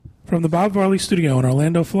From the Bob Varley Studio in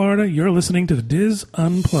Orlando, Florida, you're listening to the Diz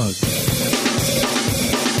Unplugged.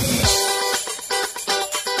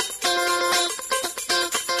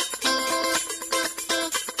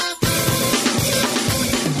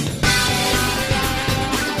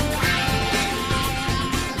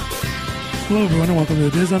 Hello, everyone, and welcome to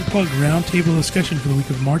the Diz Unplugged Roundtable discussion for the week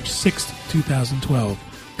of March 6th, 2012.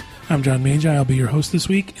 I'm John Magi. I'll be your host this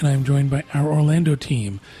week, and I'm joined by our Orlando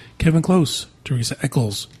team, Kevin Close, Teresa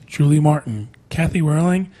Eccles, Julie Martin, Kathy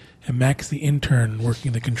Whirling, and Max the intern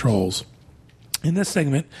working the controls. In this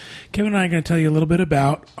segment, Kevin and I are going to tell you a little bit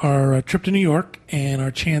about our trip to New York and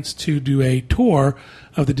our chance to do a tour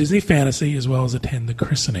of the Disney Fantasy as well as attend the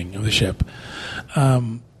christening of the ship.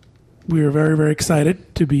 We were very, very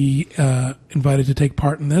excited to be invited to take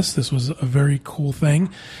part in this. This was a very cool thing.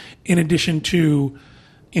 In addition to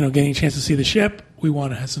getting a chance to see the ship, we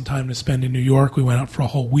want to have some time to spend in New York. We went out for a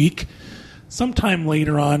whole week. Sometime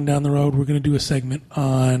later on down the road, we're going to do a segment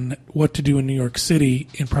on what to do in New York City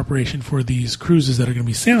in preparation for these cruises that are going to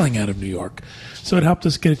be sailing out of New York. So it helped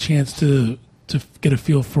us get a chance to get a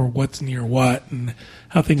feel for what's near what and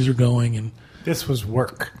how things are going. And this was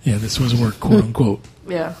work. Yeah, this was work, quote unquote.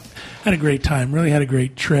 Yeah. Had a great time. Really had a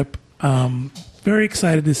great trip. Very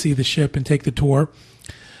excited to see the ship and take the tour.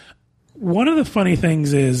 One of the funny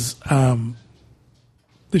things is the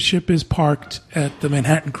ship is parked at the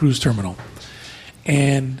Manhattan Cruise Terminal.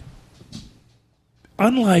 And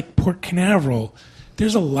unlike Port Canaveral,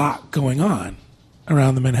 there's a lot going on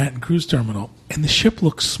around the Manhattan Cruise Terminal. And the ship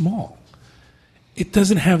looks small. It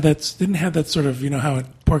didn't have that sort of, how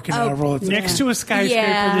at Port Canaveral. It's next to a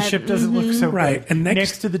skyscraper, the ship doesn't look so right. big. And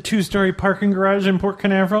next to the two-story parking garage in Port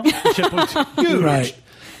Canaveral, the ship looks huge. Right.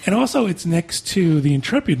 And also it's next to the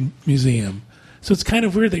Intrepid Museum. So it's kind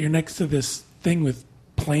of weird that you're next to this thing with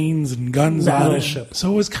planes and guns on it.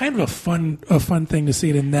 So it was kind of a fun thing to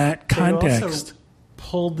see it in that context. They also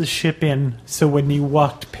pulled the ship in, so when you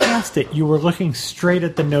walked past it, you were looking straight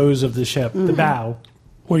at the nose of the ship, the bow.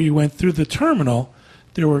 Where you went through the terminal,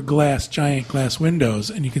 there were giant glass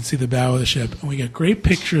windows, and you can see the bow of the ship. And we got great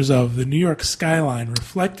pictures of the New York skyline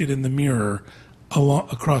reflected in the mirror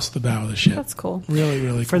across the bow of the ship. That's cool. Really,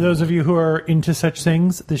 really cool. For those of you who are into such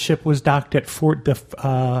things, the ship was docked at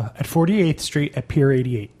 48th Street at Pier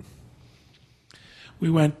 88. We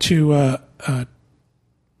went to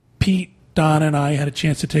Pete, Don, and I had a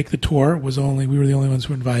chance to take the tour. We were the only ones who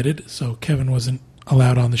were invited, so Kevin wasn't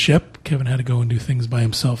allowed on the ship. Kevin had to go and do things by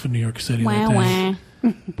himself in New York City that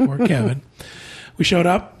day. Poor Kevin. We showed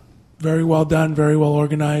up. Very well done, very well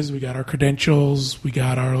organized. We got our credentials. We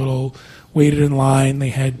got our little waited in line. They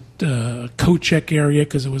had a coat check area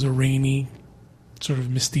because it was a rainy, sort of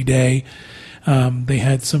misty day. They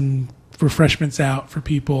had some refreshments out for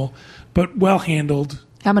people, but well handled.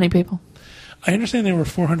 How many people? I understand there were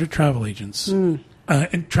 400 travel agents. And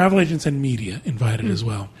travel agents and media invited as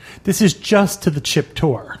well. This is just to the ship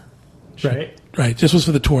tour, right? Right. This was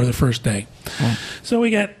for the tour the first day. So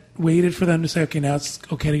we waited for them to say, okay, now it's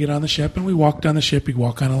okay to get on the ship. And we walked on the ship. We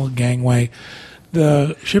walk on a little gangway.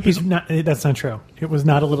 The ship is not. That's not true. It was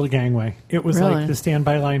not a little gangway. It was like the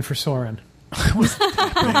standby line for Soarin'. It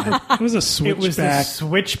was a switchback. It was a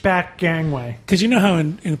switchback gangway. Because you know how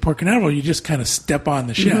in Port Canaveral you just kind of step on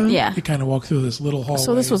the ship. Yeah. You kind of walk through this little hallway.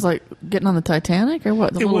 So this was like getting on the Titanic or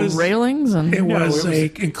what? The little railings? It was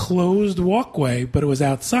an enclosed walkway, but it was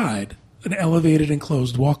outside. An elevated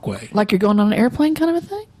enclosed walkway. Like you're going on an airplane kind of a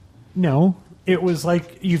thing? No. It was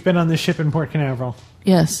like you've been on the ship in Port Canaveral.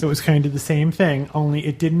 Yes. It was kind of the same thing, only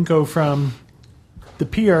it didn't go from the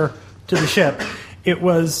pier to the ship. It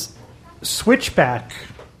was switchback.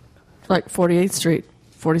 Like 48th Street,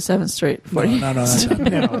 47th Street.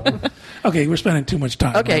 No. Okay, we're spending too much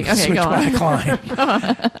time. Okay, switchback line.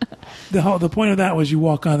 The point of that was you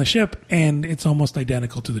walk on the ship, and it's almost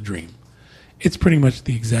identical to the Dream. It's pretty much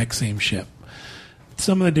the exact same ship.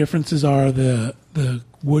 Some of the differences are the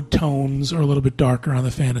wood tones are a little bit darker on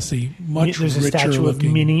the Fantasy, much There's richer a statue looking.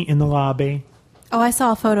 of Minnie in the lobby. Oh, I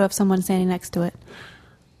saw a photo of someone standing next to it.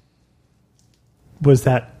 Was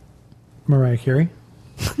that Mariah Carey?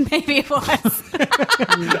 Maybe it was.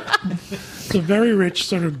 So very rich,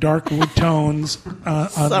 sort of dark wood tones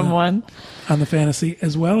on the Fantasy,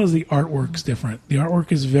 as well as the artwork's different. The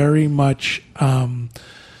artwork is very much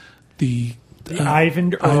the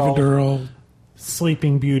Ivan Earl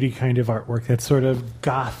Sleeping Beauty kind of artwork. That's sort of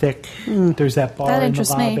gothic. There's that bar in the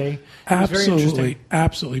lobby.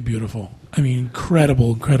 Absolutely beautiful. I mean,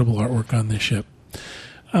 incredible artwork on this ship.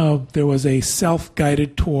 There was a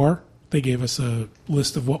self-guided tour. They gave us a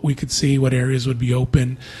list of what we could see, what areas would be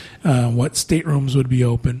open, what staterooms would be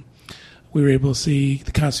open. We were able to see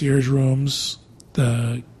the concierge rooms,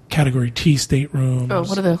 the Category T staterooms. Oh,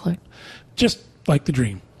 what do they look like? Just like the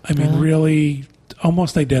Dream. I mean, really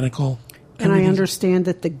almost identical. And I understand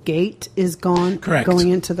that the gate is gone. Correct. Going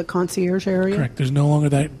into the concierge area. Correct. There's no longer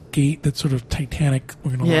that gate that's sort of Titanic.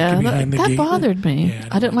 We're going to lock you behind the that gate. bothered me. Yeah,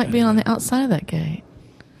 I didn't like being on that. the outside of that gate.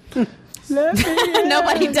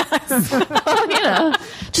 Nobody does.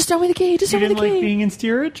 Just show me the key. Just show You me the didn't key. like being in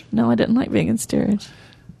steerage? No, I didn't like being in steerage.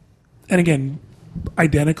 And again,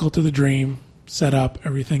 identical to the Dream. Set up,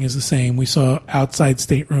 everything is the same. We saw outside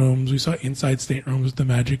staterooms. We saw inside staterooms, the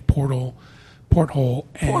magic porthole.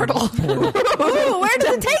 And Portal. Ooh, where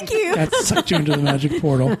does it take you? That sucked you into the magic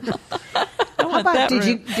portal. How about did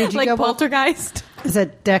you Like go? Poltergeist? Is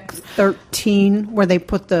it deck 13 where they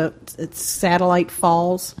put it's satellite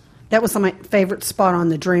falls? That was my favorite spot on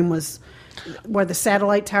the Dream, was where the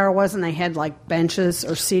satellite tower was, and they had like benches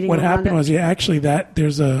or seating. What around happened it. was, actually, that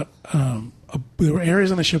there's there were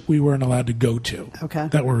areas on the ship we weren't allowed to go to. Okay.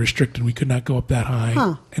 That were restricted. We could not go up that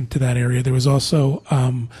high into that area. There was also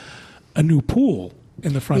a new pool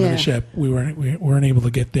in the front of Yeah. the ship. We weren't able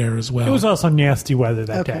to get there as well. It was also nasty weather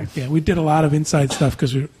that Okay. day. Yeah, we did a lot of inside stuff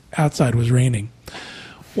because outside was raining.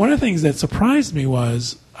 One of the things that surprised me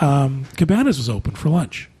was Cabanas was open for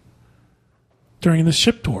lunch during the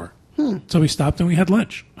ship tour. So we stopped and we had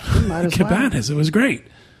lunch. Might as Cabanas. It was great.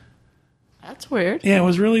 That's weird. Yeah, it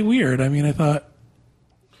was really weird. I mean, I thought,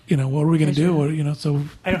 what are we going to do? So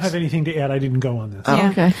I don't have anything to add. I didn't go on this. Oh,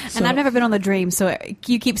 okay. And I've never been on the Dream, so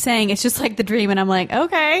you keep saying it's just like the Dream, and I'm like,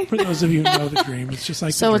 okay. for those of you who know the Dream, it's just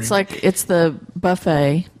like So the it's Dream. like it's the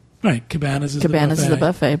buffet. Right, Cabanas is Cabanas the is the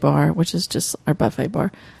buffet bar, which is just our buffet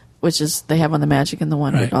bar, which is they have on the Magic and the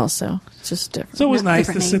Wonder Right. also. It's just different. So it was Not nice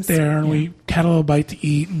to different sit names. there, and we had a little bite to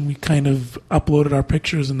eat, and we kind of uploaded our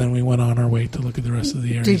pictures, and then we went on our way to look at the rest of the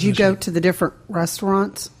area. Did you go to the different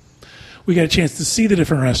restaurants? We got a chance to see the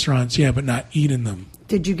different restaurants, yeah, but not eat in them.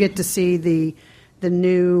 Did you get to see the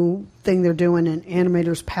new thing they're doing in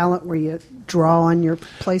Animator's Palette where you draw on your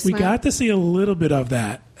placemat? We got to see a little bit of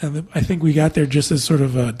that, and I think we got there just as sort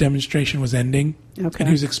of a demonstration was ending. Okay. And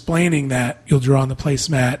he was explaining that you'll draw on the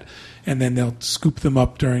placemat, and then they'll scoop them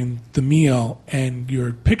up during the meal, and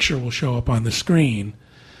your picture will show up on the screen.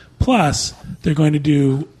 Plus, they're going to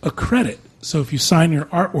do a credit. So if you sign your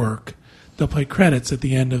artwork, they'll play credits at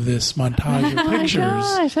the end of this montage of pictures.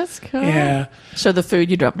 Oh my gosh, that's cool. Yeah. So the food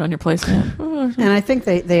you dropped on your placemat. And I think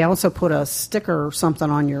they also put a sticker or something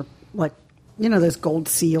on your, like, those gold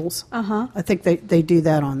seals. I think they do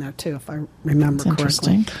that on there too, if I remember That's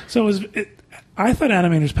correctly. interesting. So I thought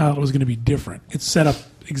Animator's Palette was going to be different. It's set up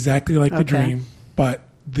exactly like the Okay. Dream, but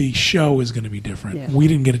the show is going to be different. Yeah. We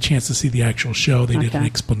didn't get a chance to see the actual show. They did an Okay.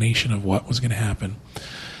 explanation of what was going to happen.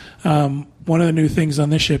 One of the new things on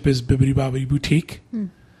this ship is Bibbidi Bobbidi Boutique. We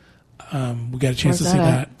got a chance to see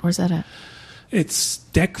that. Where's that at? It's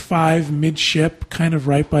deck 5 midship, kind of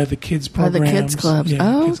right by the kids' By the programs. kids' clubs. Yeah,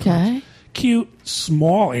 Oh, kids' clubs. okay. Cute,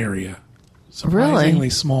 small area. Surprisingly Really?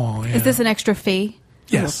 small. Yeah. Is this an extra fee?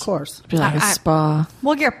 Yes. Of course. Be like a spa.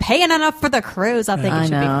 Well, you're paying enough for the cruise. I think I it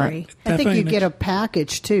should know. be free. I think Definitely you get a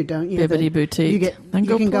package too, don't you? Bibbidi That Boutique. You Then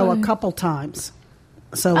can go a play. couple times.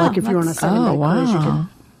 So, like, if you're on a that's- 7-day cruise, you wow. can.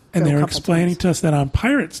 And go they a were couple explaining times. to us that on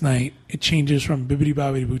Pirates Night, it changes from Bibbidi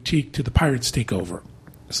Bobbidi Boutique to the Pirates Takeover.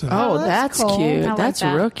 So Oh, that's that's cool. cute. I like That's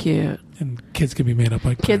that. real cute. and kids can be made up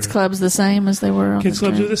like Kids pirates. clubs the same as they were on Kids the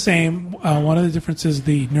clubs Dream? are the same. One of the differences,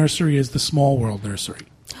 the nursery is the Small World Nursery,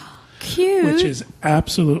 Cute. which is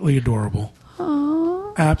absolutely adorable.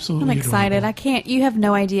 Absolutely I'm excited. adorable. I can't. You have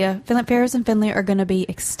no idea. Ferris and Finley are going to be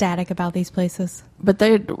ecstatic about these places. But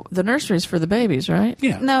the nursery's for the babies, right?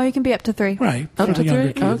 Yeah. No, you can be up to 3. Right. Up for to the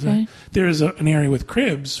younger 3? kids. Okay. There's an area with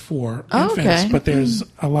cribs for Oh, infants, okay. but there's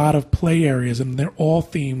a lot of play areas, and they're all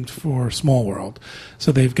themed for Small World.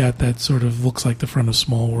 So they've got that sort of looks like the front of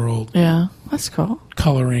Small World Yeah, that's cool.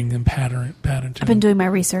 coloring and pattern to I've been it. doing my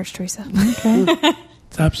research, Teresa.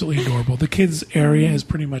 It's absolutely adorable. The kids' area is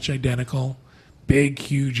pretty much identical. Big,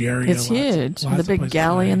 huge area. It's huge. lots The of big places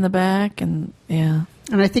galley to in play. the back, and yeah.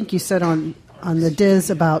 And I think you said on the Diz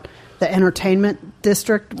about the entertainment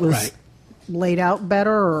district was Right. laid out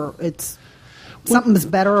better, or something's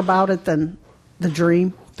better about it than the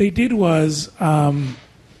Dream. They did was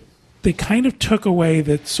they kind of took away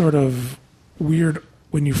that sort of weird,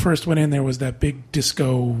 when you first went in, there was that big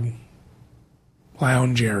disco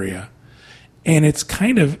lounge area. And it's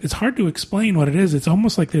hard to explain what it is. It's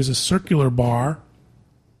almost like there's a circular bar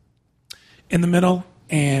in the middle,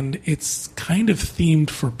 and it's kind of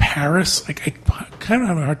themed for Paris. Like, I kind of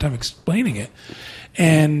have a hard time explaining it.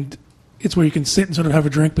 And It's where you can sit and sort of have a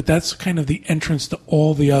drink, but that's kind of the entrance to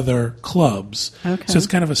all the other clubs. Okay. So it's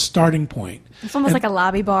kind of a starting point. It's almost like a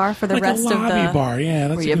lobby bar for the Like rest a of lobby the bar, yeah.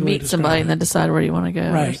 That's Where a you good way meet to somebody describe and then decide where you want to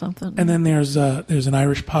go or something. And then there's an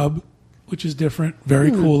Irish pub, which is different,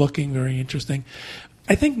 very cool looking, very interesting.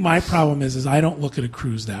 I think my problem is I don't look at a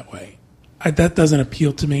cruise that way. That doesn't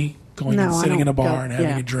appeal to me, going No, and I sitting in a don't bar go- and having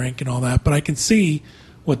yeah. a drink and all that. But I can see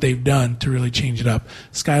what they've done to really change it up.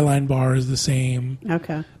 Skyline Bar is the same.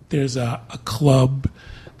 Okay. There's a club.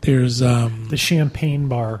 There's The champagne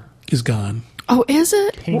bar, is gone. Oh, is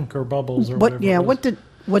it? pink or bubbles or What? whatever. Yeah. it was.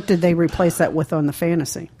 What did they replace that with on the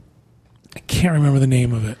Fantasy? I can't remember the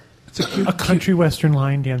name of it. It's a cute, A country western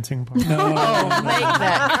line dancing bar. Make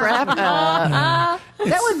that crap up.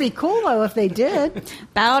 That would be cool though if they did.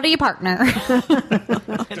 bow to your partner.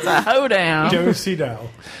 It's a hoedown. Do-si-do.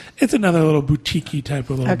 It's another little boutique-y type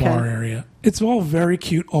of little Okay. bar area. It's all very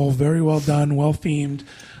cute, all very well done, well themed.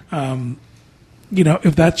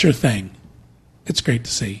 If that's your thing, it's great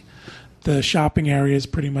to see. The shopping area is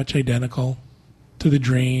pretty much identical to the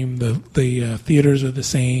Dream. The theaters are the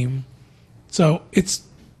same. So it's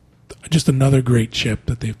just another great ship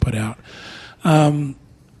that they've put out. I'm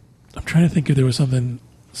trying to think if there was something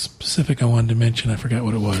specific I wanted to mention. I forgot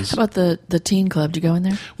what it was. How about the teen club? Did you go in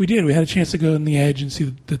there? We did. We had a chance to go in the Edge and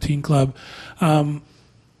see the teen club.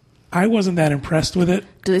 I wasn't that impressed with it.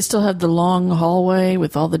 Do they still have the long hallway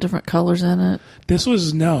with all the different colors in it? This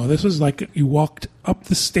was like you walked up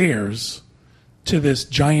the stairs to this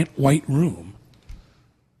giant white room.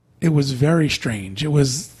 It was very strange. It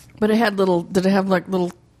was, But it had did it have like little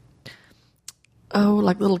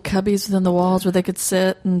cubbies within the walls where they could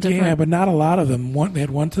sit and different? yeah, but not a lot of them. They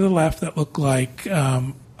had one to the left that looked like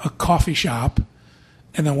a coffee shop,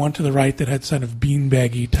 and then one to the right that had kind of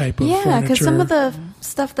beanbaggy type of Yeah, furniture. because some of the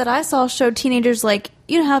stuff that I saw showed teenagers like,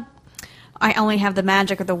 you know how I only have the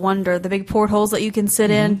Magic or the Wonder, the big portholes that you can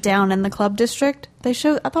sit in down in the club district. I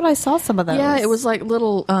thought I saw some of those. Yeah, it was like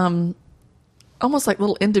little, almost like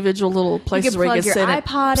little individual little places where you plug could your sit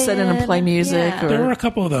iPod in and play in. music. Yeah. Or There were a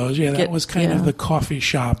couple of those. Yeah, that was kind of yeah. the coffee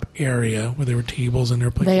shop area where there were tables and there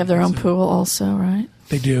were places. They have their to own sit. pool also, right?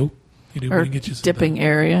 They do. They do. Or We can get you some dipping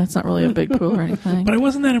area. It's not really a big pool or anything. But I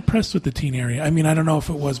wasn't that impressed with the teen area. I mean, I don't know if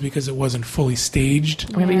it was because it wasn't fully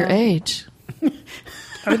staged. Maybe your age.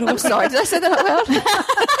 I mean, I'm sorry, did I say that out loud?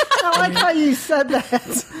 I like how you said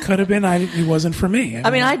that. could have been. It wasn't for me. I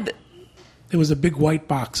mean, It was a big white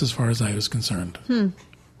box as far as I was concerned.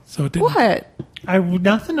 So it didn't. what?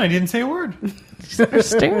 Nothing. I didn't say a word. They're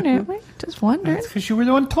staring at me. Just wondering. That's because you were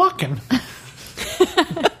the one talking.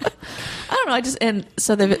 I don't know. And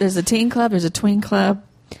so there's a teen club, there's a tween club,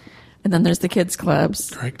 and then there's the kids clubs.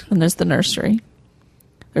 Correct. And there's the nursery.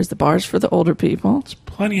 There's the bars for the older people.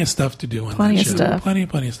 Plenty of stuff to do on Plenty that of show. stuff.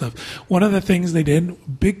 Plenty of stuff. One of the things they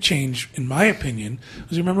did, big change in my opinion,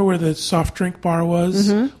 was you remember where the soft drink bar was?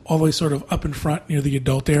 All the way sort of up in front near the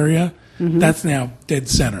adult area? That's now dead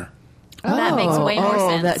center. That makes way more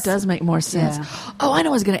sense. That does make more sense. Yeah. Oh, I know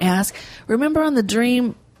what I was going to ask. Remember on the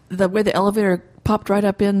Dream, the way the elevator popped right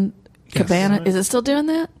up in Yes. Cabana? Is it still doing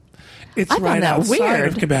that? It's I found right that outside weird.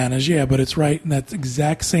 of Cabanas, yeah, but it's right in that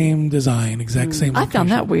exact same design, exact same I found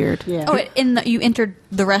that location. weird. Yeah. Oh, you entered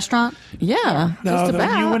the restaurant? Yeah. No, Just the-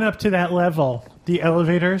 about. You went up to that level. The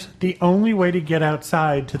elevators. The only way to get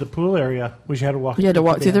outside to the pool area was you had to walk. You had to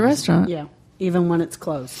walk through the cabana. restaurant. Yeah. Even when it's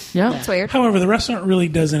closed. Yeah. That's weird. However, the restaurant really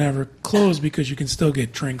doesn't ever close because you can still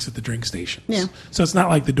get drinks at the drink stations. Yeah. So it's not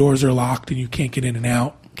like the doors are locked and you can't get in and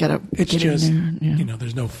out. It's get in just, there, yeah.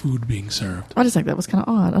 there's no food being served. I just think that was kind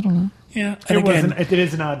of odd. I don't know. Yeah. And It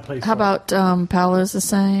is an odd place. How about Palo's the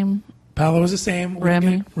same? Palo is the same.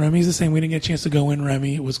 Remy? Remy's the same. We didn't get a chance to go in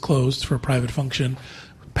Remy. It was closed for a private function.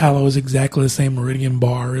 Palo is exactly the same. Meridian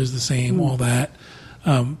Bar is the same. All that.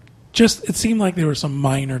 It seemed like there were some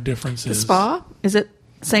minor differences. The spa? Is it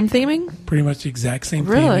same theming? Pretty much the exact same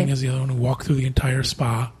Really? theming as the other one. We walked through the entire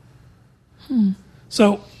spa.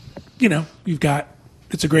 So, you've got,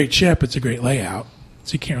 it's a great ship. It's a great layout.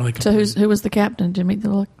 So you can't really So complain. who was the captain? Did you meet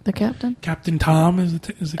the captain? Captain Tom is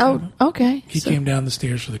the Oh, captain. okay. He came down the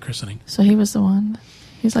stairs for the christening. So he was the one.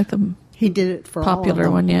 He's like the He did it for all of popular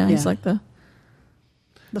them. one. Yeah, he's like the.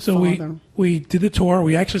 So father. we did the tour.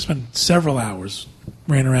 We actually spent several hours,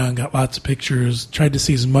 ran around, got lots of pictures, tried to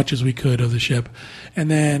see as much as we could of the ship, and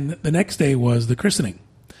then the next day was the christening,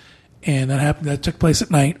 and that took place at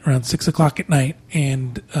night around 6:00 at night,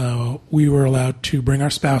 and we were allowed to bring our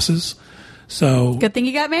spouses. So Good thing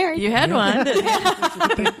you got married. You had one. Didn't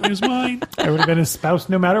you? there's mine. I would have been his spouse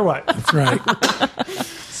no matter what. That's right.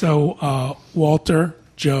 So Walter,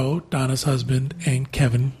 Joe, Donna's husband, and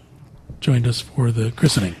Kevin joined us for the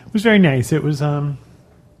christening. It was very nice. It was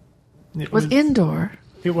It was indoor.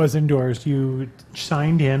 It was indoors. You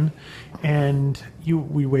signed in, and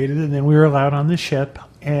we waited, and then we were allowed on the ship.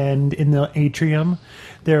 And in the atrium,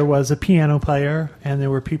 there was a piano player, and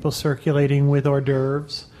there were people circulating with hors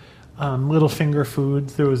d'oeuvres, little finger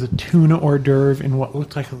foods. There was a tuna hors d'oeuvre in what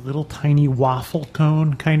looked like a little tiny waffle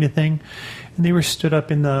cone kind of thing, and they were stood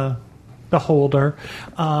up in the holder.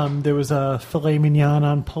 There was a filet mignon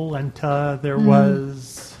on polenta. There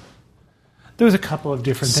was a couple of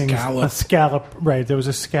different things. A scallop, right. There was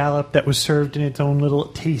a scallop that was served in its own little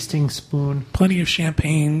tasting spoon. Plenty of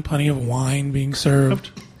champagne, plenty of wine being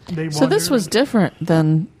served. So this was different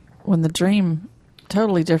than when the Dream,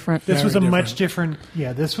 totally different. This was a much different,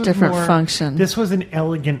 this was different more, function. This was an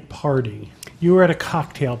elegant party. You were at a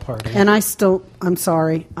cocktail party. And I'm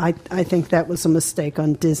sorry, I think that was a mistake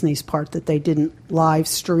on Disney's part that they didn't live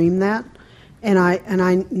stream that. And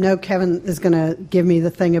I know Kevin is going to give me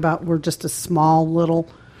the thing about we're just a small little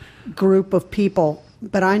group of people,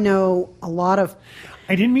 but I know a lot of.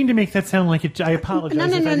 I didn't mean to make that sound like it. I apologize.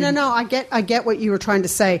 No. I get what you were trying to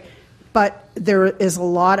say, but there is a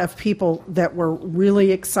lot of people that were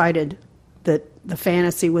really excited that the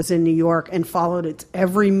Fantasy was in New York and followed its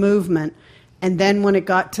every movement. And then when it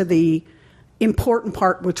got to the important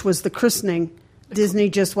part, which was the christening, Disney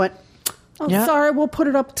just went, sorry, we'll put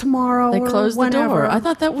it up tomorrow. They closed the door. I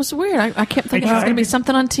thought that was weird. I kept thinking it was going to be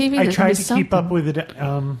something on TV. I tried to keep up with it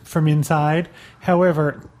from inside.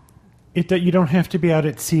 However, you don't have to be out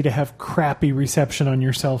at sea to have crappy reception on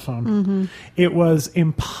your cell phone. Mm-hmm. It was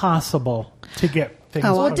impossible to get things.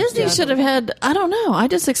 Well, Disney should have had, I don't know. I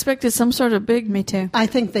just expected some sort of big Me too. I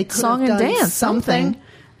think they could song have and done dance, something.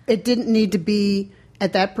 It didn't need to be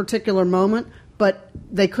at that particular moment, but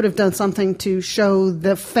they could have done something to show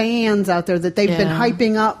the fans out there that they've been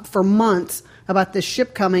hyping up for months about this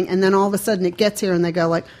ship coming, and then all of a sudden it gets here and they go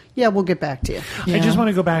like, yeah, we'll get back to you. I just want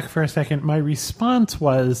to go back for a second. My response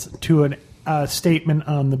was to a statement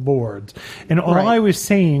on the boards, and all I was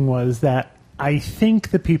saying was that I think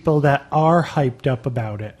the people that are hyped up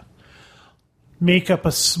about it make up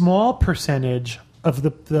a small percentage of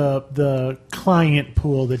the client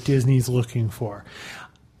pool that Disney's looking for.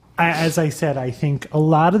 As I said, I think a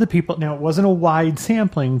lot of the people, now it wasn't a wide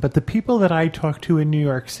sampling, but the people that I talked to in New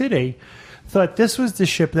York City thought this was the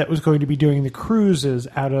ship that was going to be doing the cruises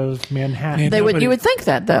out of Manhattan. You would think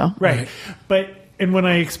that, though. Right. And when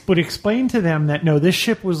I would explain to them that, no, this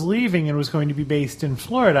ship was leaving and was going to be based in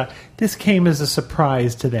Florida, this came as a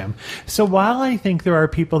surprise to them. So while I think there are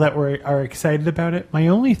people that are excited about it, my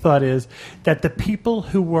only thought is that the people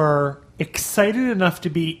who were excited enough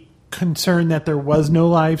to be concerned that there was no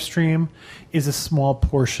live stream is a small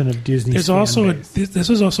portion of Disney's fan base. This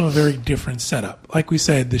was also a very different setup. Like we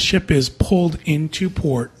said, the ship is pulled into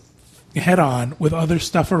port head on with other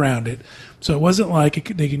stuff around it. So it wasn't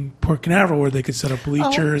like they can Port Canaveral where they could set up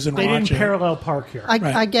bleachers and watch it. They didn't parallel park here.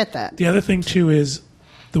 I get that. The other thing, too, is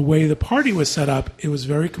the way the party was set up, it was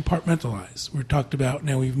very compartmentalized. We talked about,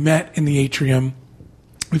 now we've met in the atrium,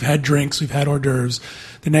 we've had drinks, we've had hors d'oeuvres.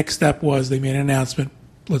 The next step was they made an announcement,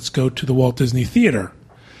 let's go to the Walt Disney Theater.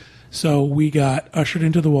 So we got ushered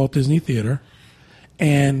into the Walt Disney Theater,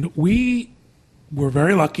 and we were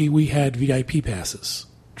very lucky we had VIP passes.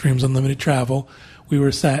 Dreams Unlimited Travel. We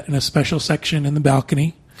were sat in a special section in the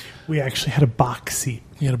balcony. We actually had a box seat.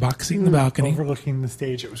 You had a box seat in the balcony. Overlooking the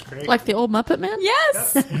stage. It was great. Like the old Muppet Man?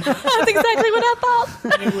 Yes! That's exactly what I thought.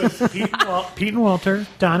 And it was Pete and Walter,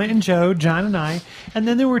 Donna and Joe, John and I, and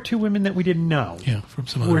then there were two women that we didn't know. Yeah, from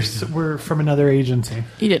some other agency. We're from another agency.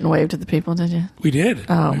 You didn't wave to the people, did you? We did.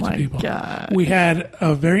 Oh, my God. We had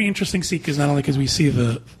a very interesting seat because not only could we see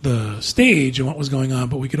the stage and what was going on,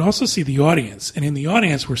 but we could also see the audience. And in the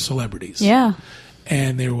audience were celebrities. Yeah.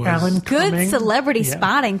 And there was Alan good Cumming. celebrity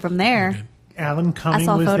spotting from there. Alan Cumming I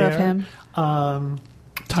saw a was photo there. of him.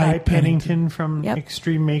 Ty Pennington from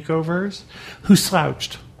Extreme Makeovers, who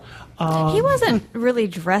slouched. He wasn't really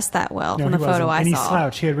dressed that well from the photo I saw. And he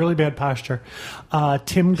slouched. He had really bad posture.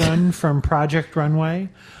 Tim Gunn from Project Runway.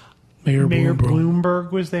 Mayor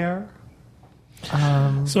Bloomberg was there.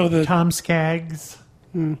 So Tom Skaggs.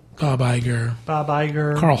 Bob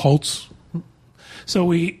Iger. Carl Holtz. So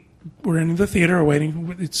we were in the theater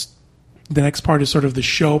waiting. The next part is sort of the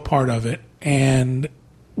show part of it. And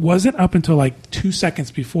wasn't up until like 2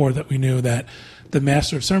 seconds before that we knew that the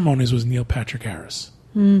Master of Ceremonies was Neil Patrick Harris.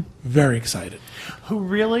 Very excited. Who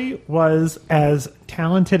really was as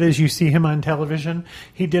talented as you see him on television.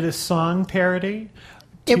 He did a song parody.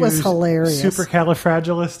 It was hilarious.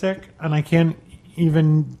 Supercalifragilistic. And I can't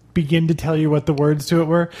even begin to tell you what the words to it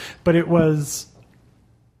were. But it was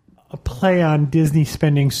a play on Disney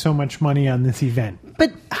spending so much money on this event.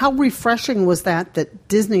 But how refreshing was that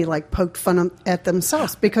Disney poked fun at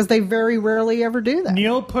themselves, because they very rarely ever do that.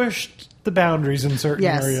 Neil pushed the boundaries in certain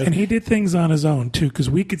areas. And he did things on his own, too, because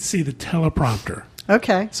we could see the teleprompter.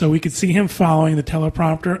 Okay. So we could see him following the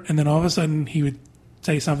teleprompter, and then all of a sudden he would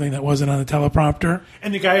say something that wasn't on the teleprompter.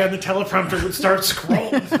 And the guy on the teleprompter would start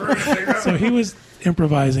scrolling through. So he was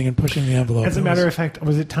improvising and pushing the envelope. As a matter of fact,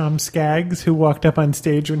 was it Tom Skaggs who walked up on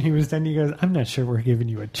stage when he was done? He goes, "I'm not sure we're giving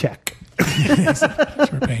you a check.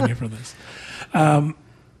 We're paying you for this."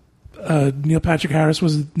 Neil Patrick Harris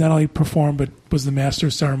was not only performed, but was the master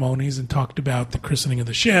of ceremonies and talked about the christening of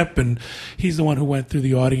the ship. And he's the one who went through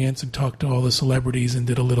the audience and talked to all the celebrities and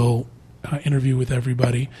did a little interview with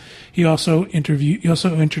everybody. He also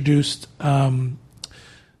introduced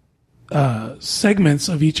segments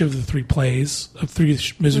of each of the three plays of three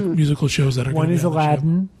musical shows that are. One is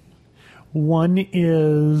Aladdin. One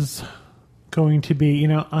is going to be,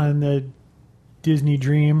 on the Disney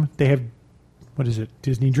Dream. They have, what is it?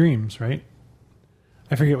 Disney Dreams, right?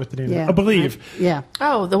 I forget what the name is. I believe. Yeah.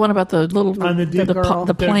 Oh, the one about the little On the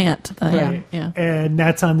the plant. Right. Yeah. And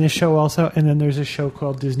that's on this show also. And then there's a show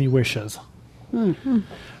called Disney Wishes. Mm-hmm.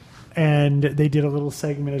 And they did a little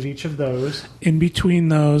segment of each of those. In between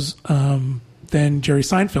those, then Jerry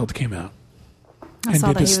Seinfeld came out and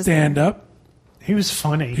did the stand-up. He was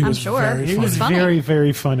funny. He was sure. very He funny. was very,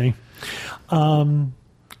 very funny. And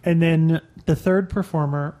then the third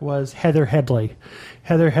performer was Heather Headley.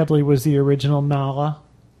 Heather Headley was the original Nala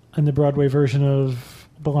in the Broadway version of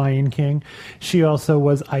The Lion King. She also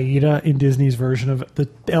was Aida in Disney's version of the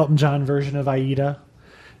Elton John version of Aida.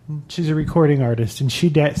 She's a recording artist, and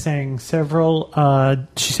she sang several.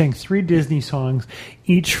 She sang 3 Disney songs,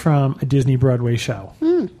 each from a Disney Broadway show.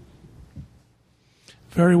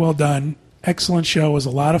 Very well done. Excellent show. It was a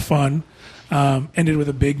lot of fun. Ended with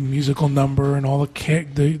a big musical number, and all the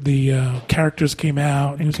characters came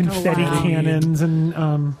out. And confetti cannons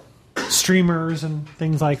and streamers and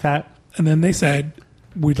things like that. And then they said,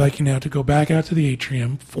 "We'd like you now to go back out to the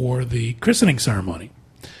atrium for the christening ceremony."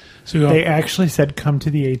 So They actually said, "Come to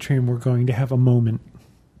the atrium. We're going to have a moment."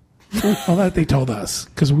 well, that they told us,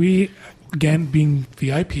 because we, again, being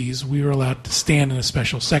VIPs, we were allowed to stand in a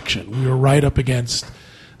special section. We were right up against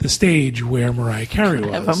the stage where Mariah Carey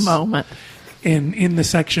was. Have a moment. And in the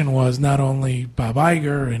section was not only Bob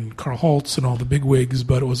Iger and Carl Holtz and all the bigwigs,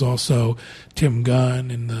 but it was also Tim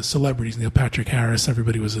Gunn and the celebrities, Neil Patrick Harris.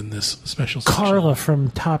 Everybody was in this special section. Carla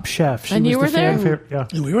from Top Chef. She And was you the were there? fan favorite. Yeah.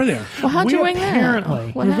 And we were there. Well, how'd We you wing that?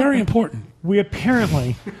 apparently- What We were very happened? important. We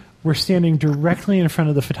apparently were standing directly in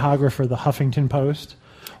front of the photographer, the Huffington Post.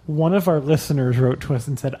 One of our listeners wrote to us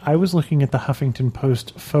and said, "I was looking at the Huffington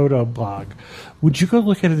Post photo blog. Would you go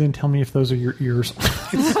look at it and tell me if those are your ears?"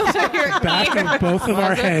 Back of both of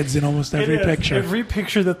our heads in almost every It is. picture. Every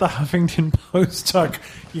picture that the Huffington Post took,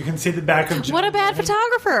 you can see the back of John. What a bad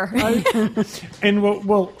photographer. And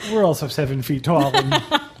well, we're also 7 feet tall.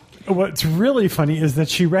 And what's really funny is that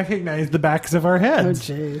she recognized the backs of our Oh, heads.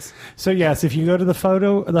 jeez. So yes, if you go to the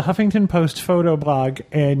Huffington Post photo blog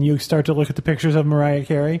and you start to look at the pictures of Mariah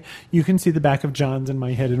Carey, you can see the back of John's and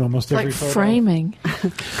my head in almost every Like photo. framing.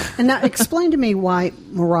 And now explain to me why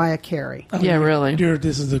Mariah Carey. Yeah, really. Dear,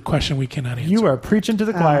 this is a question we cannot answer. You are preaching to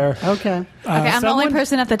the choir. Okay. Okay, I'm the only someone-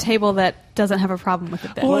 person at the table that doesn't have a problem with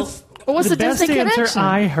it then. What's the best Disney answer connection?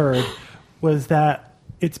 I heard was that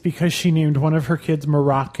it's because she named one of her kids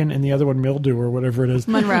Moroccan and the other one Mildew or whatever it is.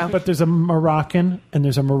 Monroe. But there's a Moroccan and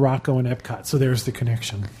there's a Morocco in Epcot, so there's the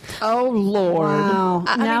connection. Oh, Lord. Wow.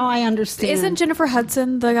 Now I understand. Isn't Jennifer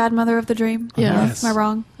Hudson the godmother of the dream? Yeah. Yes. Am I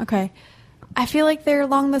wrong? Okay. I feel like they're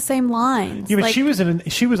along the same lines. Yeah, but Like, she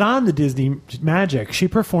was on the Disney Magic. She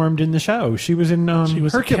performed in the show. She was in She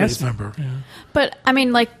was Hercules. a cast member. Yeah. But I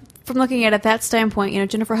mean, like from looking at it that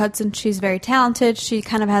standpoint, Jennifer Hudson, she's very talented. She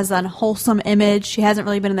kind of has an wholesome image. She hasn't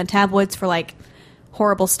really been in the tabloids for like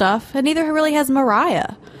horrible stuff, and neither really has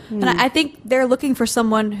Mariah. And I think they're looking for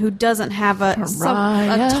someone who doesn't have a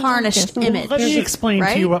Mariah. tarnished Well, image. Let me explain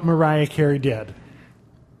right? to you what Mariah Carey did.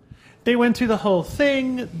 They went through the whole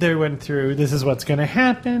thing. They went through, this is what's going to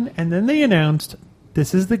happen. And then they announced,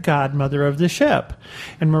 this is the godmother of the ship.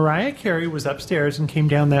 And Mariah Carey was upstairs and came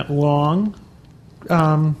down that long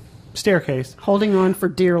staircase holding on for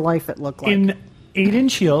dear life, it looked like. in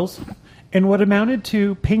 8-inch heels and what amounted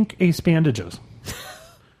to pink ace bandages.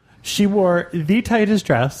 She wore the tightest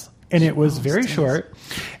dress, and it was very short.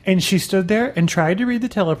 And she stood there and tried to read the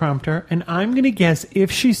teleprompter. And I'm going to guess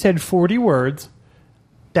if she said 40 words,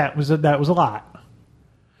 that was a lot.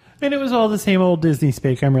 And it was all the same old Disney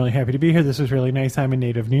speak. I'm really happy to be here. This was really nice. I'm a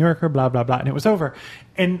native New Yorker, blah, blah, blah. And it was over.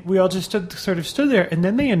 And we all just sort of stood there. And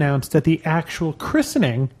then they announced that the actual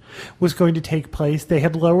christening was going to take place. They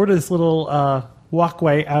had lowered this little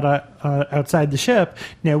walkway outside the ship.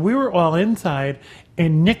 Now, we were all inside,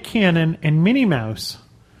 and Nick Cannon and Minnie Mouse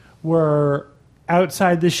were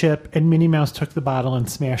outside the ship, and Minnie Mouse took the bottle and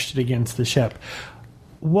smashed it against the ship.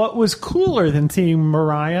 What was cooler than seeing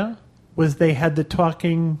Mariah was they had the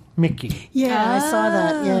talking Mickey. Yeah, I saw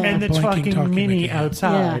that. Yeah. And the Talking talking Minnie Mickey.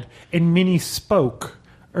 outside. Yeah. And Minnie spoke.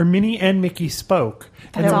 Or Minnie and Mickey spoke.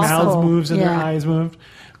 And That's their mouths cool. moved and their Yeah. eyes moved.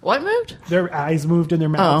 What moved? Their eyes moved and their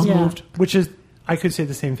mouths Yeah. moved. Which is, I could say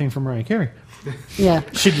the same thing for Mariah Carey. Yeah.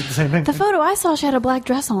 She did the same thing. The photo I saw, she had a black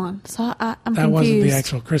dress on, so I'm That confused. wasn't the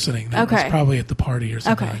actual christening. That was Okay. probably at the party or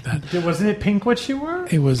something Okay. like that. Wasn't it pink what she wore?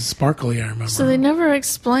 It was sparkly, I remember. So they never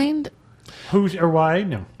explained. Who or why?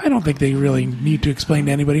 No. I don't think they really need to explain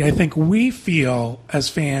to anybody. I think we feel as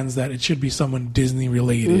fans that it should be someone Disney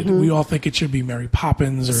related. We all think it should be Mary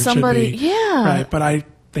Poppins or Somebody- it should be yeah. right. But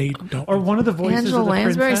they don't. Or one of the voices Angela of the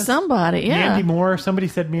Lansbury, princess. somebody, yeah. Mandy Moore. Somebody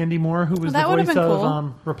said Mandy Moore, who was That the would've voice been of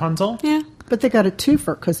cool. Rapunzel. Yeah. But they got a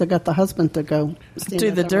twofer because they got the husband to go stand Do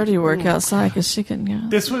out the there. dirty work Yeah. outside because she can, yeah.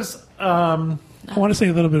 This was... I want to say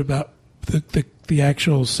a little bit about the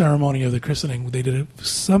actual ceremony of the christening. They did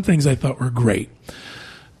some things I thought were great.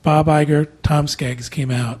 Bob Iger, Tom Skaggs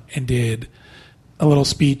came out and did a little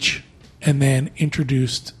speech and then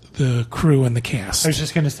introduced the crew and the cast. I was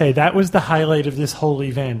just going to say, that was the highlight of this whole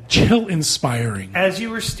event. Chill inspiring. As you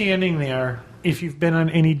were standing there, if you've been on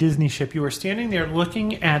any Disney ship, you were standing there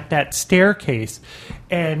looking at that staircase,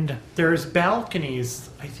 and there's balconies.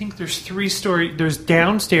 I think there's 3 stories. There's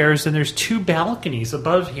downstairs, and there's 2 balconies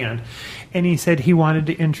above hand. And he said he wanted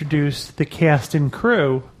to introduce the cast and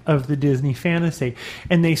crew of the Disney Fantasy.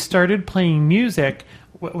 And they started playing music.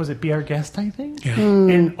 What was it, Be Our Guest, I think? Yeah.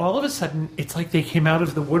 And all of a sudden, it's like they came out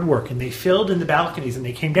of the woodwork, and they filled in the balconies, and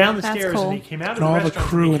they came down the That's stairs, cool. and they came out of And the all the restaurants,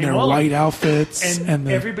 crew and in they their came all white outfits. and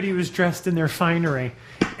the, everybody was dressed in their finery,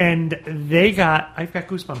 and I've got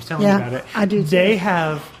goosebumps telling Yeah, you about it. I do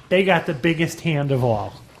too. They got the biggest hand of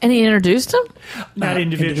all. And he introduced him? Not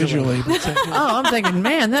individually, but Oh, I'm thinking,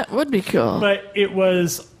 man, that would be cool. but it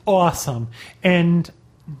was awesome. And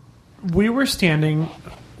we were standing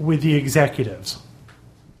with the executives,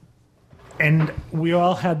 and we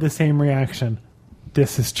all had the same reaction.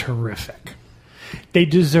 This is terrific. They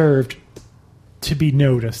deserved to be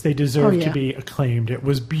noticed. They deserved Oh, yeah. to be acclaimed. It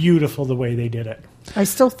was beautiful the way they did it. I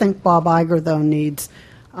still think Bob Iger, though, needs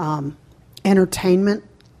entertainment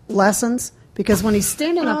lessons because when he's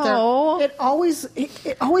standing up Oh. there, it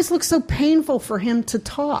always looks so painful for him to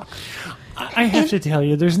talk. I have to tell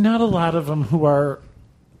you, there's not a lot of them who are.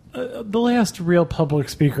 The last real public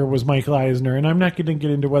speaker was Michael Eisner, and I'm not going to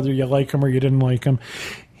get into whether you like him or you didn't like him.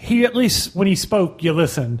 He, at least when he spoke, you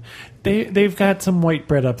listened. They've got some white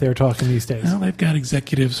bread up there talking these days. well, they've got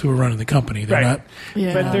executives who are running the company. They're Right. not.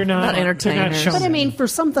 yeah, But they're not entertainers. showmen. But I mean, for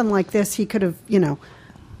something like this, he could have,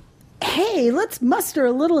 hey, let's muster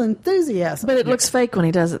a little enthusiasm. But it looks fake when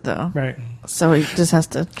he does it, though. Right. So he just has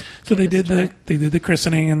to. So they did the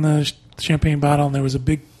christening and the champagne bottle, and there was a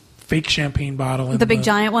big fake champagne bottle. In The big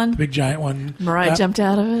giant one? The big giant one. Mariah jumped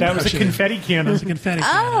out of it. That was a Actually, confetti It cannon. was a confetti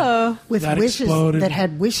cannon. Oh. with that wishes exploded. that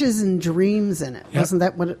had wishes and dreams in it. Yep. Wasn't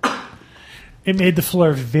that what it... It made the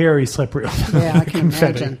floor very slippery. Yeah, I can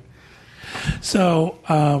Confetti. imagine. So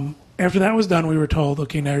after that was done, we were told,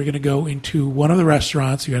 okay, now you're going to go into one of the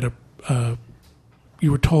restaurants. You had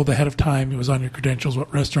you were told ahead of time, it was on your credentials,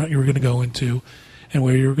 what restaurant you were going to go into and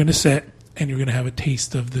where you were going to sit, and you were going to have a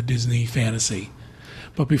taste of the Disney Fantasy.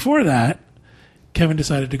 But before that, Kevin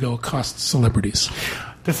decided to go accost celebrities.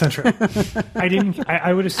 That's not true. I didn't.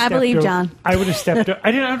 I would have. I believe John. I would have stepped.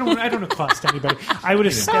 I don't accost anybody. I would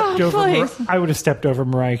have stepped over. please. I would have stepped over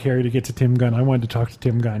Mariah Carey to get to Tim Gunn. I wanted to talk to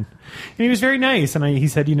Tim Gunn, and he was very nice. And he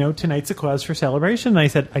said, tonight's a cause for celebration.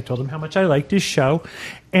 And I told him how much I liked his show,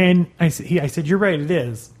 and I said, you're right, it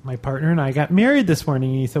is. My partner and I got married this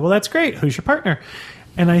morning. And he said, well, that's great. Who's your partner?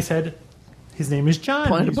 And I said, his name is John.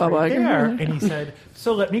 Pointed He's Bob right Iger. there. And he said,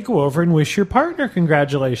 so let me go over and wish your partner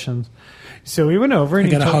congratulations. So we went over and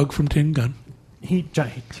I got he a told- hug from Tim Gunn.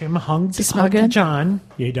 Tim hung he smell hugged good? John.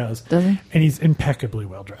 Yeah, he does. Does he? And he's impeccably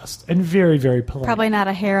well dressed and very, very polite. Probably not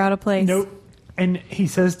a hair out of place. Nope. And he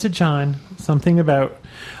says to John something about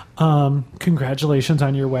congratulations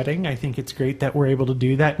on your wedding. I think it's great that we're able to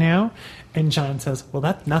do that now. And John says, well,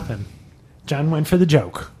 that's nothing. John went for the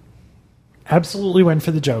joke. Absolutely went for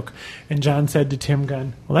the joke. And John said to Tim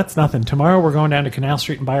Gunn, well, that's nothing. Tomorrow we're going down to Canal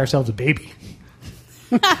Street and buy ourselves a baby.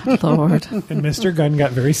 Lord. And Mr. Gunn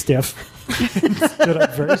got very stiff and stood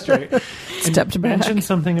up very straight. And Stepped back. mentioned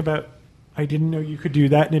something about, I didn't know you could do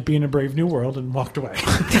that and it being a brave new world, and walked away.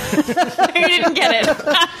 You didn't get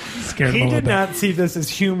it. Scared He him a did little bit. not see this as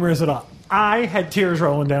humorous at all. I had tears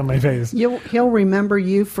rolling down my face. He'll remember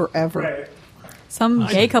you forever. Some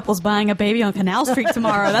gay couple's buying a baby on Canal Street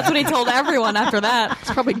tomorrow. That's what he told everyone after that.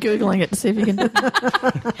 He's probably Googling it to see if he can do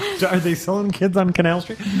it. Are they selling kids on Canal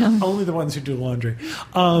Street? Only the ones who do laundry.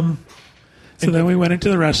 So then we went into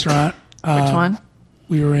the restaurant. Which one?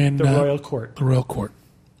 We were in The Royal Court. The Royal Court.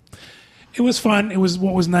 It was fun.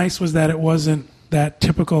 What was nice was that it wasn't that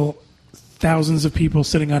typical thousands of people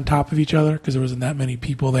sitting on top of each other, because there wasn't that many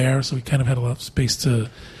people there. So we kind of had a lot of space to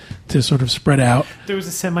sort of spread out. There was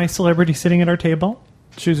a semi-celebrity sitting at our table.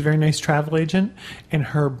 She was a very nice travel agent. And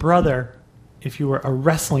her brother, if you were a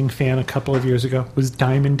wrestling fan a couple of years ago, was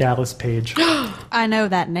Diamond Dallas Page. I know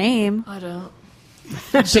that name. I don't.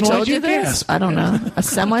 She Told you this? gasp. I don't know. A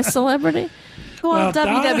semi-celebrity? Well, Well,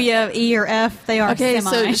 Donna- WWE or F, they are Okay,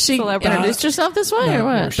 so she semi-celebrity. introduced herself this way, or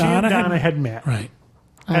what? She and Donna Donna had- had met Right.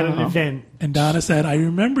 at an event. And Donna said, I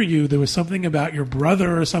remember you. There was something about your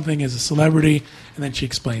brother or something as a celebrity. And then she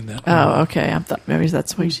explained that. Oh, okay. I thought maybe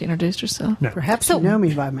that's why she introduced herself. Perhaps you know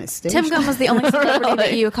me by my stage. Tim Gunn was the only celebrity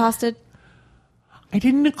that you accosted. I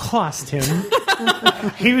didn't accost him.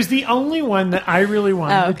 He was the only one that I really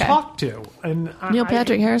wanted to talk to. And Neil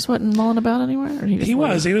Patrick Harris wasn't mulling about anywhere? Or He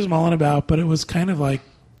was mulling about, but it was kind of like,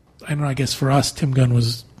 I don't know, I guess for us, Tim Gunn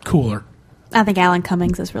was cooler. I think Alan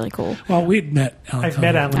Cummings is really cool. Well, we'd met Alan I've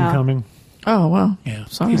met Cummings. Alan Oh. Cumming. Oh, wow. Yeah,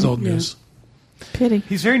 Sorry. he's old news. Pity.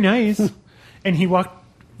 He's very nice. And he walked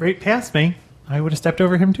right past me. I would have stepped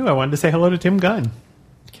over him too. I wanted to say hello to Tim Gunn.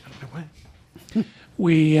 Get out of my way.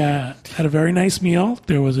 We had a very nice meal.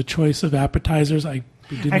 There was a choice of appetizers. We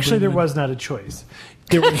didn't Actually, bring there them was not a choice.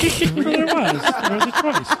 in. There was a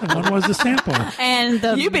choice. And one was the sample. And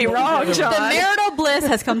the, You be wrong, John. The marital bliss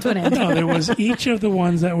has come to an end. No, there was each of the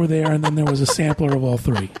ones that were there, and then there was a sampler of all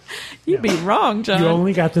three. You'd be wrong, John. You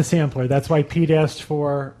only got the sampler. That's why Pete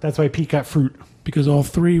got fruit. Because all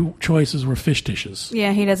three choices were fish dishes.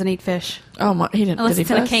 Yeah, he doesn't eat fish. Oh, my, he didn't. Unless did it's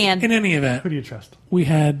he in a fuss? can. In any event, Who do you trust? we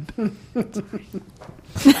had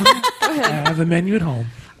the menu at home.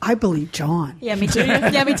 I believe John. Yeah, me too.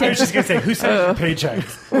 Yeah, me I too. was just going to say, who sent your paycheck?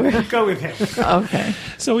 Go with him. Okay.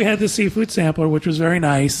 So we had the seafood sampler, which was very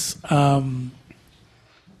nice. Then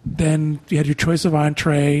you had your choice of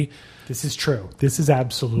entree. This is true. This is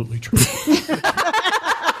absolutely true.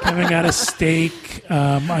 Kevin got a steak.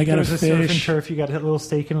 I got There a was a surf and fish. turf. You got a little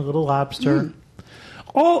steak and a little lobster.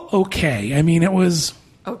 All okay. I mean, it was,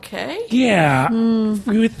 Okay. yeah.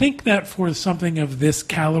 We would think that for something of this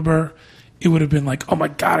caliber, it would have been like, oh my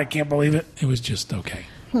God, I can't believe it. It was just okay.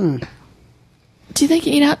 Do you think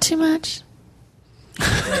you eat out too much?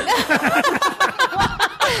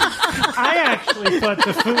 I actually thought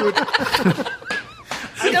the food.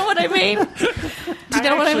 Do you know what I mean? Do you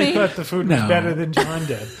know what I mean? thought the food was No. better than John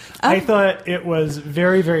did. I thought it was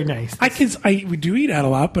very, very nice. We do eat out a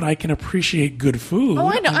lot, but I can appreciate good food. Oh,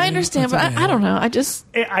 I know. I understand, but I don't know. I don't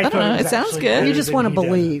thought know. was It sounds actually good. better You just than want to he did.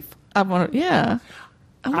 believe. I want to, yeah.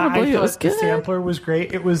 I want to believe it thought was good. The sampler was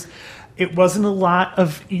great. It wasn't a lot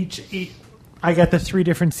of each. I got the 3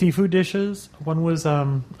 different seafood dishes. One was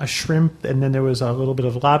a shrimp, and then there was a little bit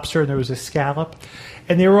of lobster, and there was a scallop,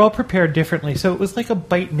 and they were all prepared differently. So it was like a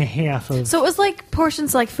bite and a half of. So it was like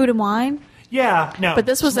portions like food and wine? Yeah, no. But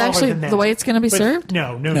this was smaller actually than that. the way it's gonna be But served?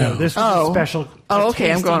 No. No. This was a special. Oh, a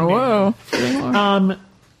okay. I'm tasting going, menu. whoa.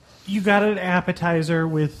 You got an appetizer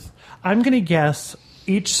with, I'm going to guess,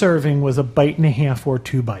 each serving was a bite and a half or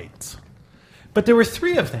 2 bites. But there were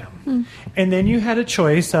 3 of them. And then you had a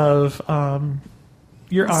choice of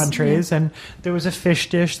your entrees, and there was a fish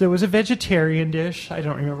dish. There was a vegetarian dish. I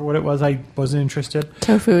don't remember what it was. I wasn't interested.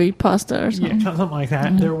 Tofu pasta or Yeah, something. something like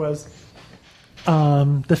that. There was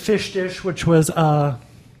the fish dish, which was,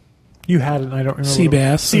 you had it, and I don't remember. Sea what it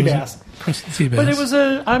was. bass. Sea bass. Crusted sea bass. But it was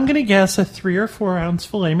I'm going to guess, a 3 or 4 ounce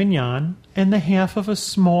filet mignon and the half of a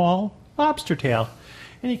small lobster tail.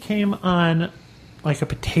 And it came on like a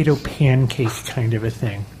potato pancake kind of a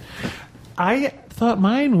thing. I thought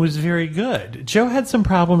mine was very good. Joe had some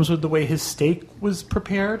problems with the way his steak was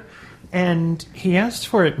prepared, and he asked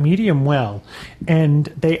for it medium well, and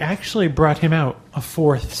they actually brought him out a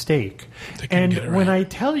 4th steak. They couldn't And get it when right. I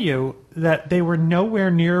tell you that they were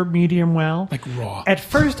nowhere near medium well, Like raw. at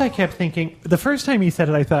first I kept thinking, the first time he said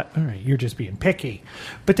it, I thought, all right, you're just being picky.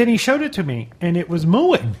 But then he showed it to me, and it was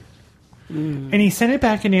mooing. And he sent it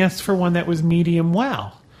back and asked for one that was medium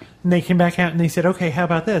well. And they came back out and they said, okay, how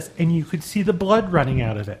about this? And you could see the blood running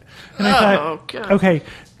out of it. And I thought, God. okay,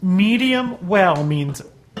 medium well means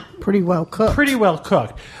Pretty well cooked. pretty well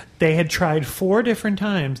cooked. They had tried 4 different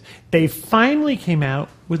times. They finally came out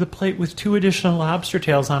with a plate with 2 additional lobster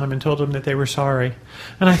tails on them and told them that they were sorry.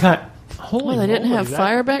 And I thought, holy Well, they didn't moly, have that-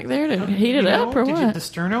 fire back there to heat it up, or did what? the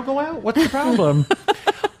sterno go out? What's the problem?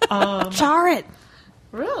 Char it.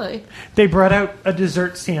 Really? They brought out a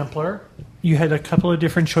dessert sampler. You had a couple of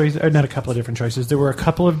different choices, or not a couple of different choices. There were a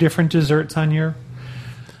couple of different desserts on your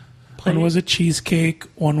plate. One was a cheesecake.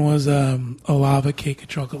 One was a lava cake, a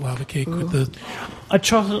chocolate lava cake with the. A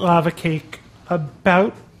chocolate lava cake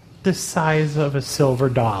about the size of a silver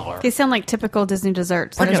dollar. They sound like typical Disney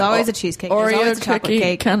desserts. There's an always a cheesecake. There's Oreo always a chocolate cookie,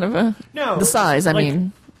 cake. kind of a No, the size. I like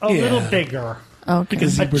mean, a Yeah. little bigger. okay. Like a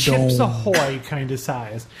zebra A Chips dome. Ahoy kind of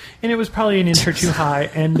size. And it was probably an inch or two high.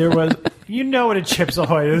 And there was, you know what a Chips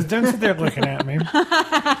Ahoy is. Don't sit there looking at me.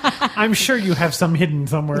 I'm sure you have some hidden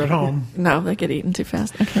somewhere at home. No, they get eaten too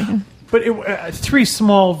fast. Okay. But 3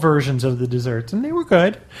 small versions of the desserts, and they were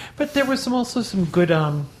good. But there was also some good,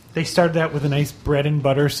 they started out with a nice bread and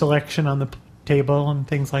butter selection on the table and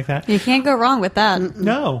things like that. You can't go wrong with that.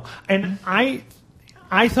 No. And I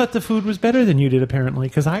thought the food was better than you did, apparently,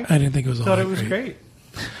 because I didn't think it was all thought that it was great.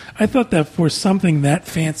 I thought that for something that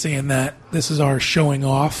fancy and that this is our showing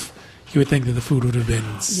off, you would think that the food would have been.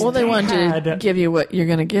 Well, they wanted to had- give you what you're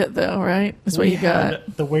going to get, though, right? That's what you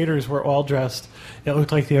got. The waiters were all dressed. It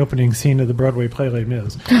looked like the opening scene of the Broadway play Les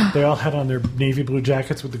Mis. They all had on their navy blue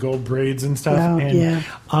jackets with the gold braids and stuff. Oh, and, yeah.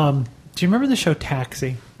 Do you remember the show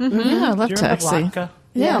Taxi? Yeah, I love Do you remember Taxi. Latka?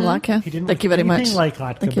 Yeah, Latka. He didn't Thank look you very much. anything like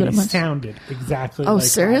Latka, Thank you but very he much. sounded exactly Oh, like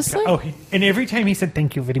seriously? Latka. Oh, and every time he said,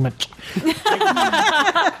 thank you very much.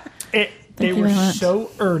 They you were very much. so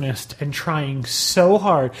earnest and trying so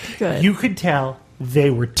hard. Good. You could tell they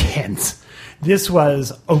were tense. This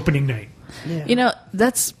was opening night. Yeah. You know,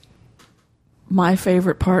 that's my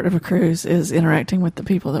favorite part of a cruise is interacting with the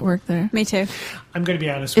people that work there. Me too. I'm going to be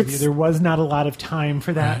honest with you. It's- There was not a lot of time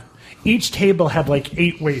for that. Each table had like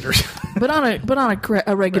 8 waiters. But on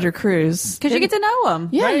a regular cruise, Because you get to know them.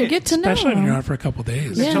 yeah, you Right. get to know Especially when you're them. out for a couple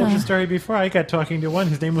days. Yeah. I told you the story before. I got talking to one.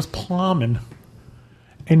 His name was Plowman.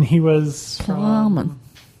 And he was Plowman.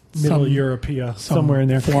 from Middle Some- Europe, somewhere in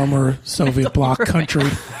there. Former Soviet bloc country.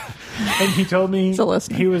 And he told me a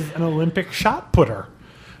listener. he was an Olympic shot putter.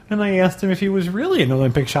 And I asked him if he was really an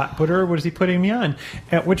Olympic shot putter or was he putting me on?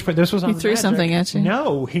 At which point, this was on He the threw Magic. something at you.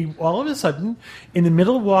 No, he all of a sudden, in the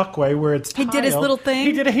middle walkway where it's He did his tiled, little thing?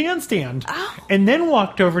 He did a handstand. And then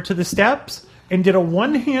walked over to the steps and did a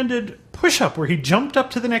one-handed push-up where he jumped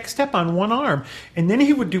up to the next step on one arm. And then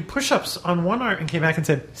he would do push-ups on one arm and came back and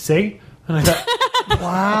said, see? And I thought,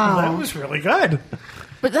 wow, that was really good.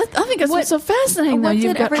 But I think that's what's so fascinating, though. What You've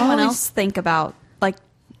did got everyone all these- else think about? Like,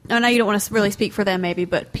 I know you don't want to really speak for them, maybe,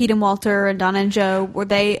 but Pete and Walter and Donna and Joe, were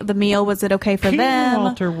they the meal? Was it okay for Pete them? and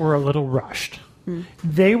Walter were a little rushed.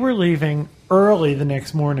 They were leaving early the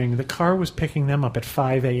next morning. The car was picking them up at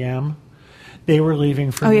 5 a.m. They were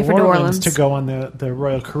leaving for, Oh, yeah, New for New Orleans Orleans. to go on the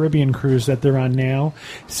Royal Caribbean cruise that they're on now.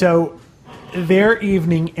 So their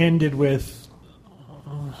evening ended with,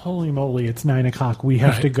 holy moly, it's 9 o'clock. We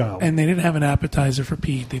have Right. to go. And they didn't have an appetizer for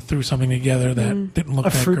Pete. They threw something together that didn't look a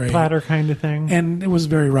that fruit great. platter kind of thing. And it was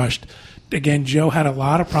very rushed. Again, Joe had a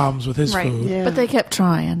lot of problems with his Right. food. Yeah. But they kept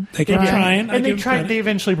trying. They kept trying. I And they give them tried. credit. They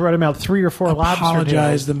eventually brought him out 3 or 4 lobster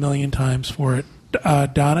Apologized tails. a million times for it.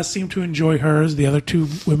 Donna seemed to enjoy hers. The other 2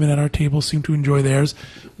 women at our table seemed to enjoy theirs.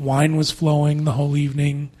 Wine was flowing the whole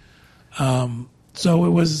evening. So it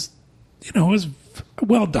was, it was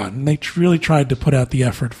well done. They really tried to put out the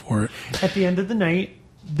effort for it. At the end of the night,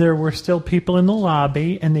 there were still people in the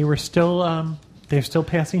lobby, and they were still they're still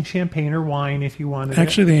passing champagne or wine if you wanted.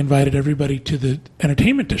 Actually, they invited everybody to the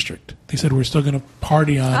entertainment district. They said we're still going to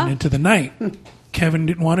party on into the night. Kevin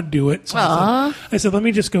didn't want to do it, so I said, let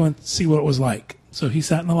me just go and see what it was like. So he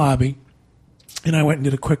sat in the lobby, and I went and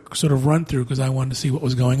did a quick sort of run through because I wanted to see what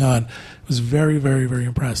was going on. I was very, very, very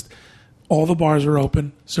impressed. All the bars were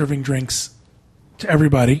open, serving drinks to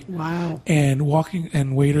everybody. Wow. And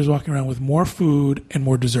waiters walking around with more food and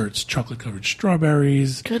more desserts, chocolate covered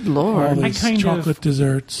strawberries. Good Lord. All I these kind of- chocolate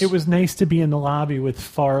desserts. It was nice to be in the lobby with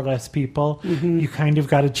far less people. You kind of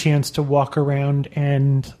got a chance to walk around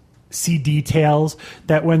and see details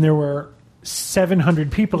that when there were 700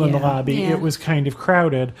 people in the Yeah. lobby, Yeah. it was kind of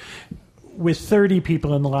crowded. With 30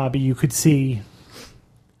 people in the lobby, you could see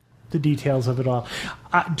the details of it all.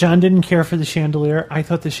 John didn't care for the chandelier. I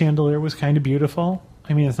thought the chandelier was kind of beautiful.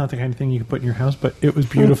 I mean, it's not the kind of thing you could put in your house, but it was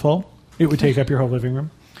beautiful. It would take up your whole living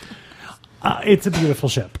room. It's a beautiful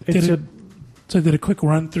ship. It's Did So I did a quick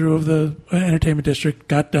run through of the entertainment district,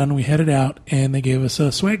 got done, we headed out, and they gave us a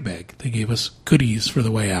swag bag. They gave us goodies for the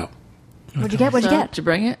way out. What'd you get? What'd you get? Did you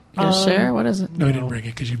bring it? You gonna share? What is it? No, I didn't bring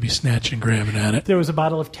it because you'd be snatching and grabbing at it. There was a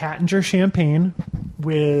bottle of Tattinger champagne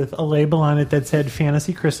with a label on it that said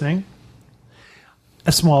Fantasy Christening.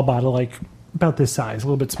 A small bottle, like about this size, a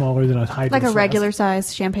little bit smaller than a hydro Like a flask. regular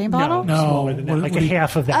size champagne bottle? No. Smaller than that, like a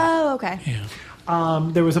half of that. Oh, okay. Yeah.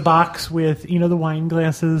 There was a box with, the wine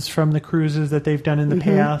glasses from the cruises that they've done in the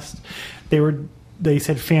past. They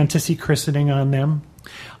said Fantasy Christening on them.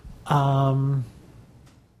 And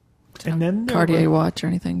then there Cartier were- watch or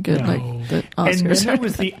anything good No. like the and Oscars. then or there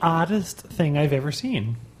was anything. the oddest thing I've ever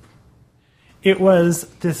seen. It was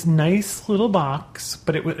this nice little box,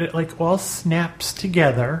 but it like all snaps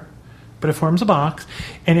together, but it forms a box,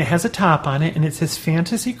 and it has a top on it, and it says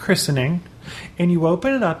Fantasy Christening, and you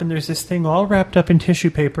open it up, and there's this thing all wrapped up in tissue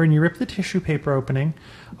paper, and you rip the tissue paper open,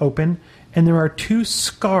 and there are 2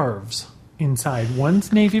 scarves inside.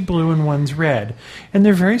 One's navy blue and one's red, and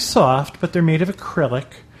they're very soft, but they're made of acrylic.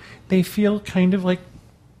 They feel kind of like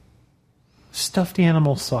stuffed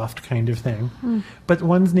animal soft kind of thing, but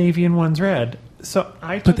one's navy and one's red. So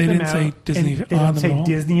I took But they them didn't out, say Disney and they on don't them say at all?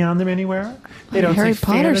 Disney on them anywhere. They don't Harry say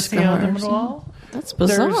Potter fantasy on them at scarves. all. That's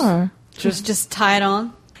There's bizarre. Just tie it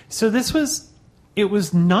on. So it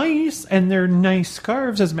was nice, and they're nice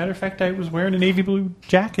scarves. As a matter of fact, I was wearing a navy blue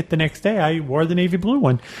jacket the next day. I wore the navy blue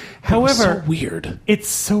one. That was However, so weird. it's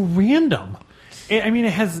so random. It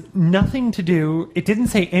has nothing to do. It didn't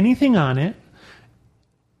say anything on it.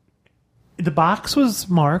 The box was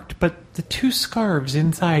marked, but the 2 scarves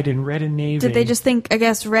inside in red and navy. Did they just think, I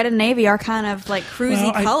guess, red and navy are kind of like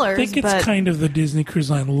cruisy colors? I think it's but kind of the Disney Cruise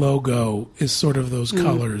Line logo is sort of those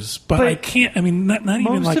colors. But I can't, not even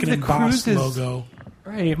most like of an the embossed cruises- logo.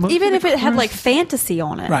 right? most even of if the it had cruise- like fantasy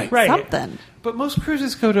on it. Right. Something. But most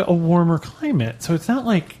cruises go to a warmer climate, so it's not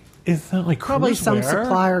like Probably cruise some wear.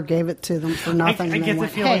 supplier gave it to them for nothing. I and get they the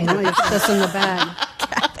went, feeling hey, let me put this in the bag.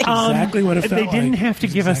 Exactly what it felt They didn't like. have to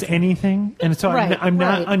give us anything, and so Right, I'm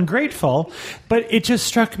not right. ungrateful. But it just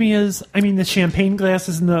struck me as, the champagne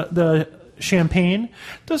glasses and the champagne,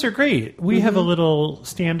 those are great. We have a little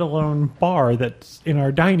standalone bar that's in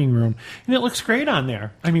our dining room, and it looks great on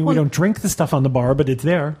there. We don't drink the stuff on the bar, but it's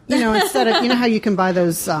there. Instead of, how you can buy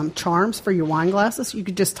those charms for your wine glasses? You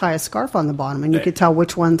could just tie a scarf on the bottom, and you could tell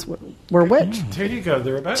which ones were which. There you go.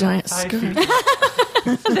 They're about Giant 5 skirt. feet.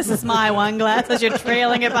 This is my wine glass as you're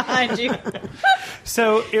trailing it behind you.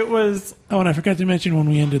 So it was. Oh, and I forgot to mention when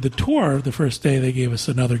we ended the tour the first day, they gave us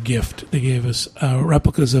another gift. They gave us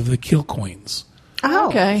replicas of the Kill coins. Oh,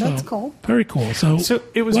 Okay. that's cool. Very cool. So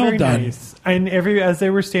it was well very done. nice. And as they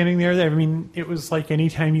were standing there, it was like any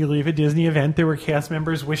time you leave a Disney event, there were cast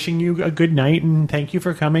members wishing you a good night and thank you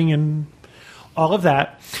for coming and all of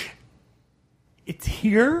that. It's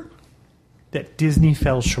here that Disney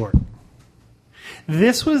fell short.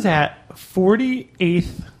 This was at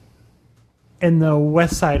 48th and the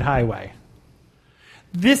West Side Highway.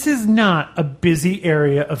 This is not a busy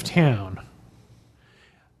area of town.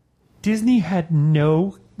 Disney had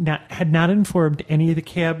not informed any of the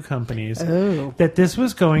cab companies that this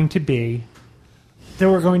was going to be. There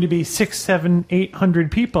were going to be 600, 700,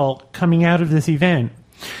 800 people coming out of this event.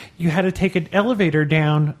 You had to take an elevator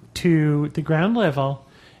down to the ground level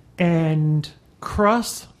and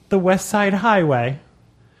cross the West Side Highway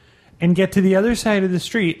and get to the other side of the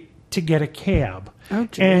street to get a cab. Oh,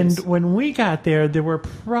 geez. And when we got there were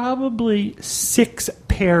probably 6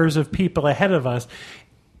 pairs of people ahead of us.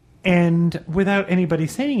 And without anybody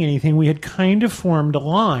saying anything, we had kind of formed a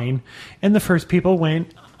line. And the first people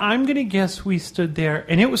went. I'm going to guess we stood there.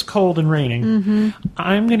 And it was cold and raining. Mm-hmm.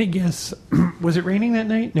 I'm going to guess. Was it raining that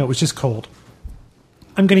night? No, it was just cold.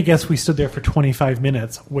 I'm going to guess we stood there for 25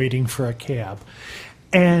 minutes waiting for a cab.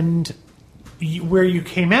 And where you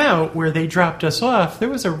came out, where they dropped us off, there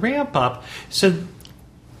was a ramp up. So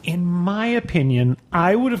in my opinion,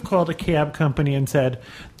 I would have called a cab company and said,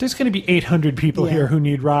 there's going to be 800 people here who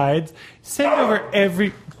need rides. Send over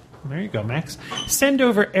there you go, Max. Send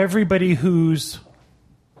over everybody who's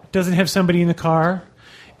doesn't have somebody in the car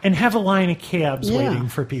and have a line of cabs waiting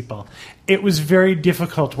for people. It was very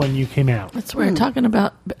difficult when you came out. That's weird. Talking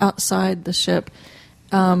about outside the ship.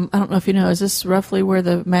 I don't know if you know, is this roughly where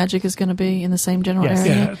the Magic is going to be, in the same general Yes.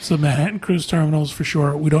 area? Yeah, it's the Manhattan Cruise Terminals for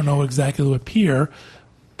sure. We don't know exactly what pier.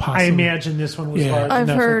 Possibly. I imagine this one was large I've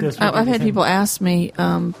enough heard. that this would be I've the had same. people ask me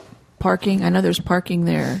parking. I know there's parking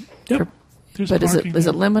there, Yep. There's but is parking it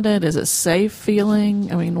there. limited? Is it safe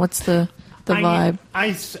feeling? I mean, what's the vibe?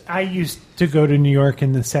 I used to go to New York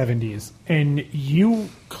in the 70s, and you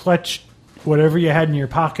clutched whatever you had in your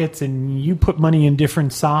pockets, and you put money in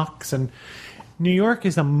different socks, and New York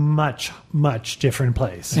is a much, much different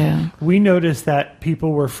place. Yeah. We noticed that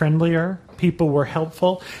people were friendlier, people were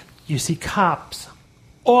helpful. You see cops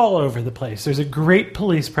all over the place. There's a great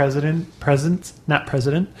police presence.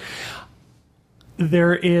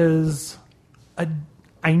 There is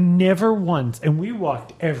I never once, and we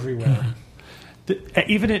walked everywhere,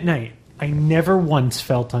 even at night, I never once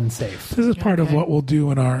felt unsafe. This is part of what we'll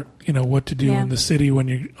do in our, what to do Yeah. in the city when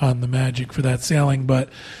you're on the Magic for that sailing. But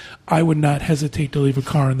I would not hesitate to leave a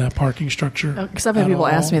car in that parking structure. Because I've had at people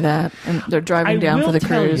all. ask me that, and they're driving I down will for the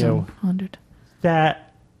tell cruise you- and wondered.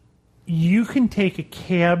 That you can take a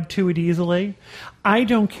cab to it easily. I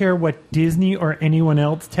don't care what Disney or anyone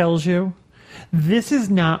else tells you. This is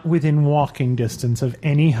not within walking distance of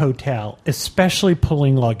any hotel, especially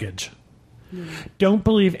pulling luggage. Don't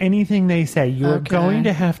believe anything they say. You are Okay. going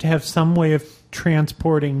to have some way of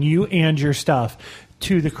transporting you and your stuff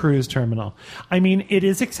to the cruise terminal. I mean, it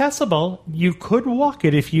is accessible. You could walk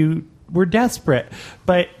it if you were desperate.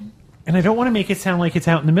 And I don't want to make it sound like it's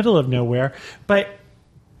out in the middle of nowhere, but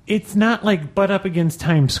it's not like butt up against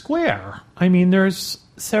Times Square. I mean, there's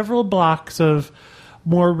several blocks of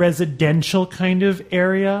more residential kind of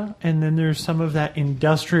area, and then there's some of that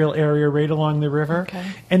industrial area right along the river. Okay.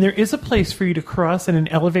 And there is a place for you to cross in an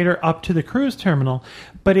elevator up to the cruise terminal,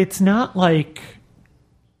 but it's not like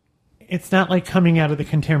coming out of the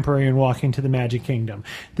Contemporary and walking to the Magic Kingdom.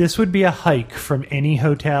 This would be a hike from any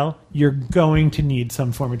hotel. You're going to need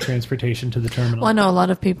some form of transportation to the terminal. Well, I know a lot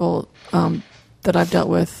of people that I've dealt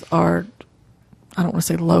with are, I don't want to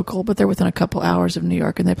say local, but they're within a couple hours of New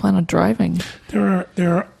York, and they plan on driving. There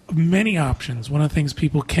are many options. One of the things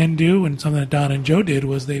people can do, and something that Don and Joe did,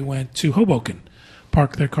 was they went to Hoboken,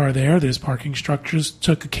 parked their car there. There's parking structures.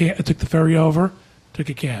 Took the ferry over, took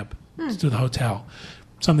a cab to the hotel.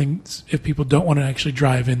 Something if people don't want to actually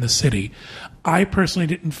drive in the city. I personally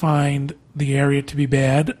didn't find the area to be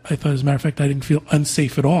bad. I thought, as a matter of fact, I didn't feel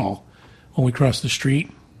unsafe at all when we crossed the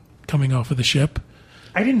street coming off of the ship.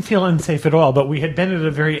 I didn't feel unsafe at all, but we had been at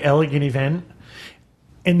a very elegant event,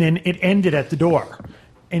 and then it ended at the door.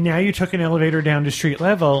 And now you took an elevator down to street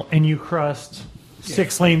level, and you crossed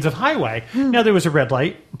 6 lanes of highway. Now, there was a red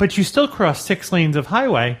light, but you still crossed 6 lanes of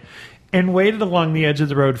highway and waited along the edge of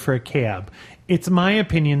the road for a cab. It's my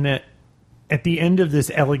opinion that at the end of this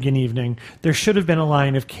elegant evening, there should have been a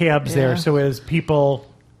line of cabs there, so as people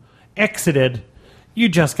exited, you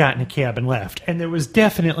just got in a cab and left. And there was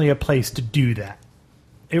definitely a place to do that.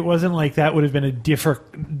 It wasn't like that would have been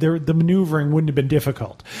the maneuvering wouldn't have been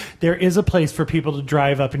difficult. There is a place for people to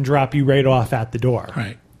drive up and drop you right off at the door.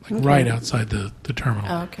 Right. Right outside the terminal.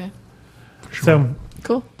 Oh, okay. Sure. So,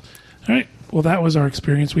 Cool. All right. Well, that was our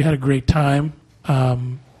experience. We had a great time.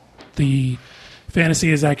 The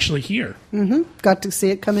Fantasy is actually here. Got to see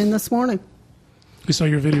it come in this morning. We saw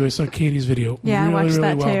your video. I saw Katie's video. Yeah, I really, watched really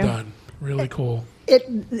that well too. done. Really cool.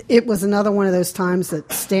 It was another one of those times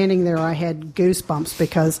that standing there I had goosebumps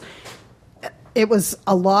because it was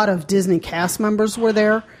a lot of Disney cast members were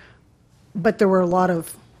there, but there were a lot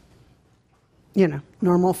of,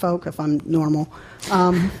 normal folk, if I'm normal.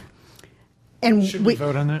 And should we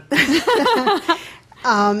vote on that?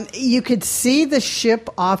 you could see the ship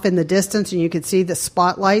off in the distance and you could see the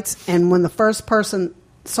spotlights. And when the first person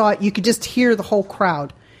saw it, you could just hear the whole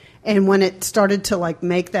crowd. And when it started to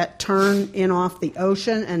make that turn in off the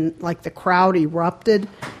ocean and the crowd erupted,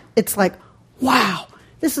 it's like, wow,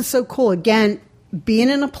 this is so cool. Again, being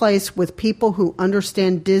in a place with people who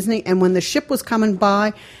understand Disney. And when the ship was coming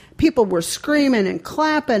by, people were screaming and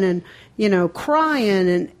clapping and, crying.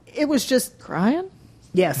 And it was just, Crying?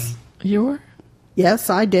 yes. You were? Yes,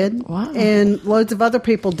 I did. Wow. And loads of other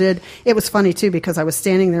people did. It was funny, too, because I was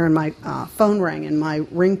standing there and my phone rang, and my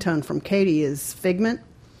ringtone from Katie is Figment.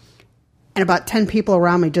 And about 10 people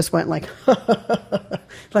around me just went like,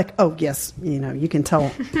 oh, yes, you can tell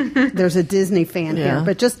there's a Disney fan Yeah. here.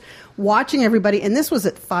 But just watching everybody, and this was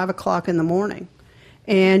at 5 o'clock in the morning.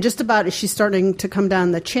 And just about as she's starting to come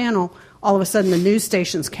down the channel, all of a sudden the news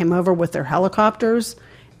stations came over with their helicopters.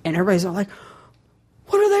 And everybody's all like,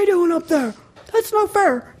 what are they doing up there? That's not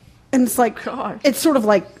fair. And it's like, Gosh. it's sort of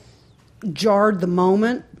jarred the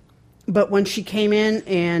moment. But when she came in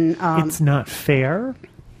and... It's not fair.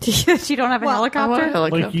 You don't have a I want helicopter? a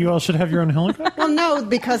helicopter. Like, you all should have your own helicopter? well, no,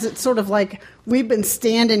 because it's sort of like we've been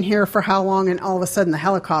standing here for how long, and all of a sudden the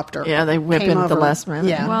helicopter. Yeah, they whip came in at the over. last minute.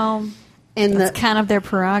 Yeah, Well, and that's kind of their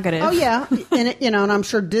prerogative. oh yeah, and and I'm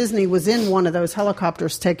sure Disney was in one of those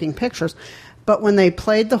helicopters taking pictures. But when they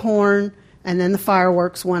played the horn and then the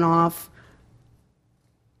fireworks went off,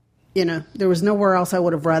 there was nowhere else I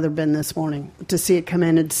would have rather been this morning to see it come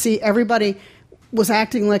in and to see everybody was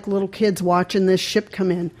acting like little kids watching this ship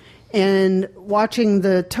come in. and watching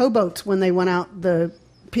the towboats when they went out, the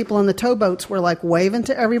people on the towboats were like waving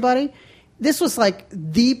to everybody. This was like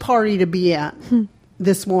the party to be at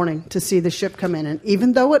this morning to see the ship come in. And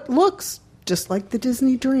even though it looks just like the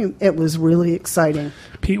Disney Dream, it was really exciting.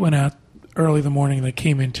 Pete went out early the morning that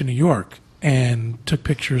came into New York and took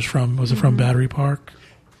pictures from, was it from Battery Park?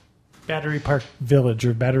 Battery Park Village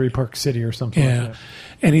or Battery Park City or something like that.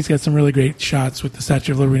 And he's got some really great shots with the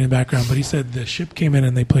Statue of Liberty in the background. But he said the ship came in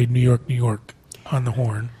and they played New York, New York on the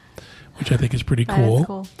horn, which I think is pretty cool. That is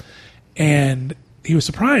cool. And he was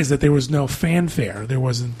surprised that there was no fanfare. There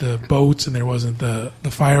wasn't the boats and there wasn't the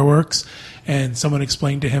fireworks. And someone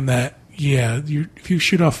explained to him that, if you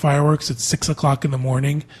shoot off fireworks at 6 o'clock in the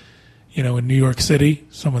morning, in New York City,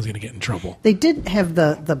 someone's going to get in trouble. They did have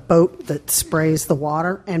the boat that sprays the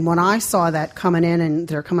water. And when I saw that coming in and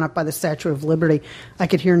they're coming up by the Statue of Liberty, I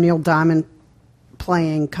could hear Neil Diamond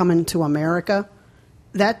playing Coming to America.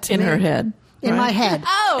 That to In me, her head. In my head.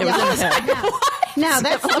 Oh, It was in her head. Now,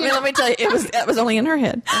 that's... Let me tell you, that was only in her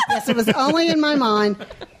head. Yes, it was only in my mind.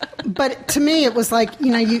 But to me, it was like,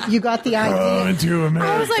 you got the idea. Into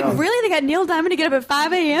America. I was like, really? They got Neil Diamond to get up at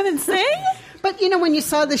 5 a.m. and sing? But, when you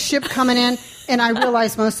saw the ship coming in, and I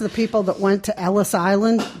realized most of the people that went to Ellis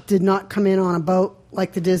Island did not come in on a boat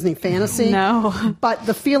like the Disney Fantasy. No. But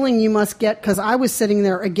the feeling you must get, because I was sitting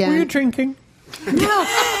there again. Were you drinking? No.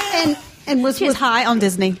 And was She's high on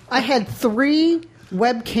Disney. I had 3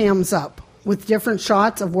 webcams up with different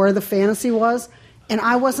shots of where the Fantasy was. And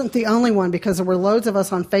I wasn't the only one, because there were loads of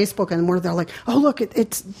us on Facebook, and they're like, oh, look,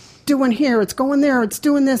 it's doing here, it's going there, it's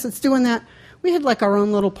doing this, it's doing that. We had like our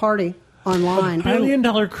own little party online. $1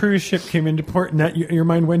 billion cruise ship came into port, and that your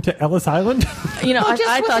mind went to Ellis Island?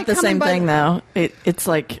 I thought the same thing, though. It's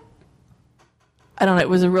like, I don't know, it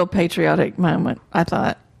was a real patriotic moment. I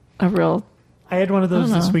thought, I had one of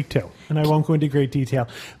those this week, too, and I won't go into great detail,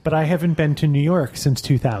 but I haven't been to New York since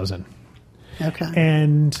 2000. Okay.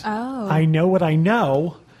 And I know what I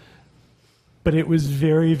know, but it was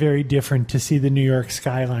very, very different to see the New York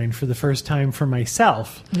skyline for the first time for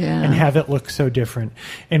myself and have it look so different.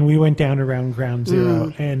 And we went down around Ground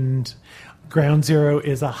Zero, and Ground Zero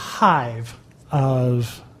is a hive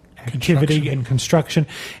of activity and construction,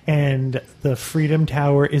 and the Freedom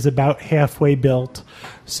Tower is about halfway built.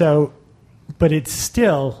 So, but it's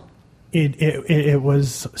still, it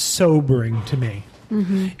was sobering to me.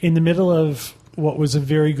 Mm-hmm. In the middle of what was a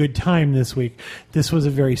very good time this week, this was a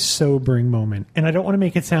very sobering moment. And I don't want to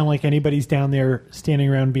make it sound like anybody's down there standing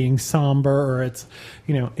around being somber, or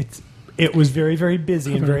it was very, very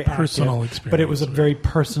busy and very personal active, experience. but it was a very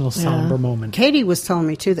personal, somber moment. Katie was telling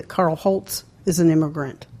me, too, that Carl Holtz is an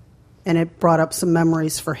immigrant. And it brought up some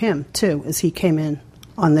memories for him, too, as he came in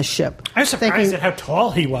on this ship. I was surprised at how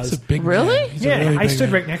tall he was. He's a big Really? man. He's a really I big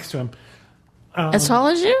stood man. right next to him. as tall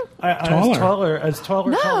as you? Taller. As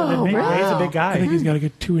taller No, than me. really? He's a big I think guy. he's got a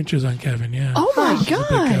good 2 inches on Kevin, yeah. Oh, my He's a big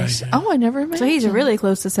guy, gosh. yeah. Oh, I never imagined. So he's really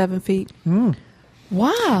close to 7 feet.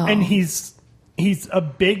 Wow. And he's a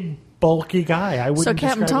big, bulky guy. I wouldn't So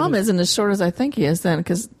Captain describe him Tom as- isn't as short as I think he is then,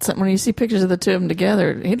 because when you see pictures of the two of them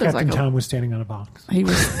together, he looks Captain like Tom was standing on a box. he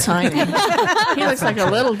was tiny. He looks like a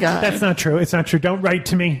little guy. That's not true. It's not true. Don't write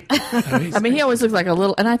to me. I mean, he always looks like a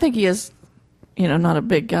little, and I think he is, not a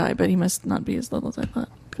big guy, but he must not be as little as I thought.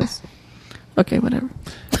 Okay, whatever.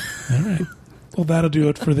 All right. Well, that'll do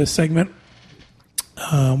it for this segment.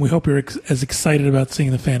 We hope you're as excited about seeing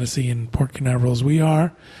the Fantasy in Port Canaveral as we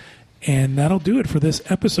are. And that'll do it for this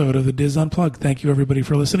episode of the Diz Unplugged. Thank you, everybody,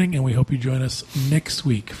 for listening, and we hope you join us next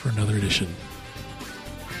week for another edition.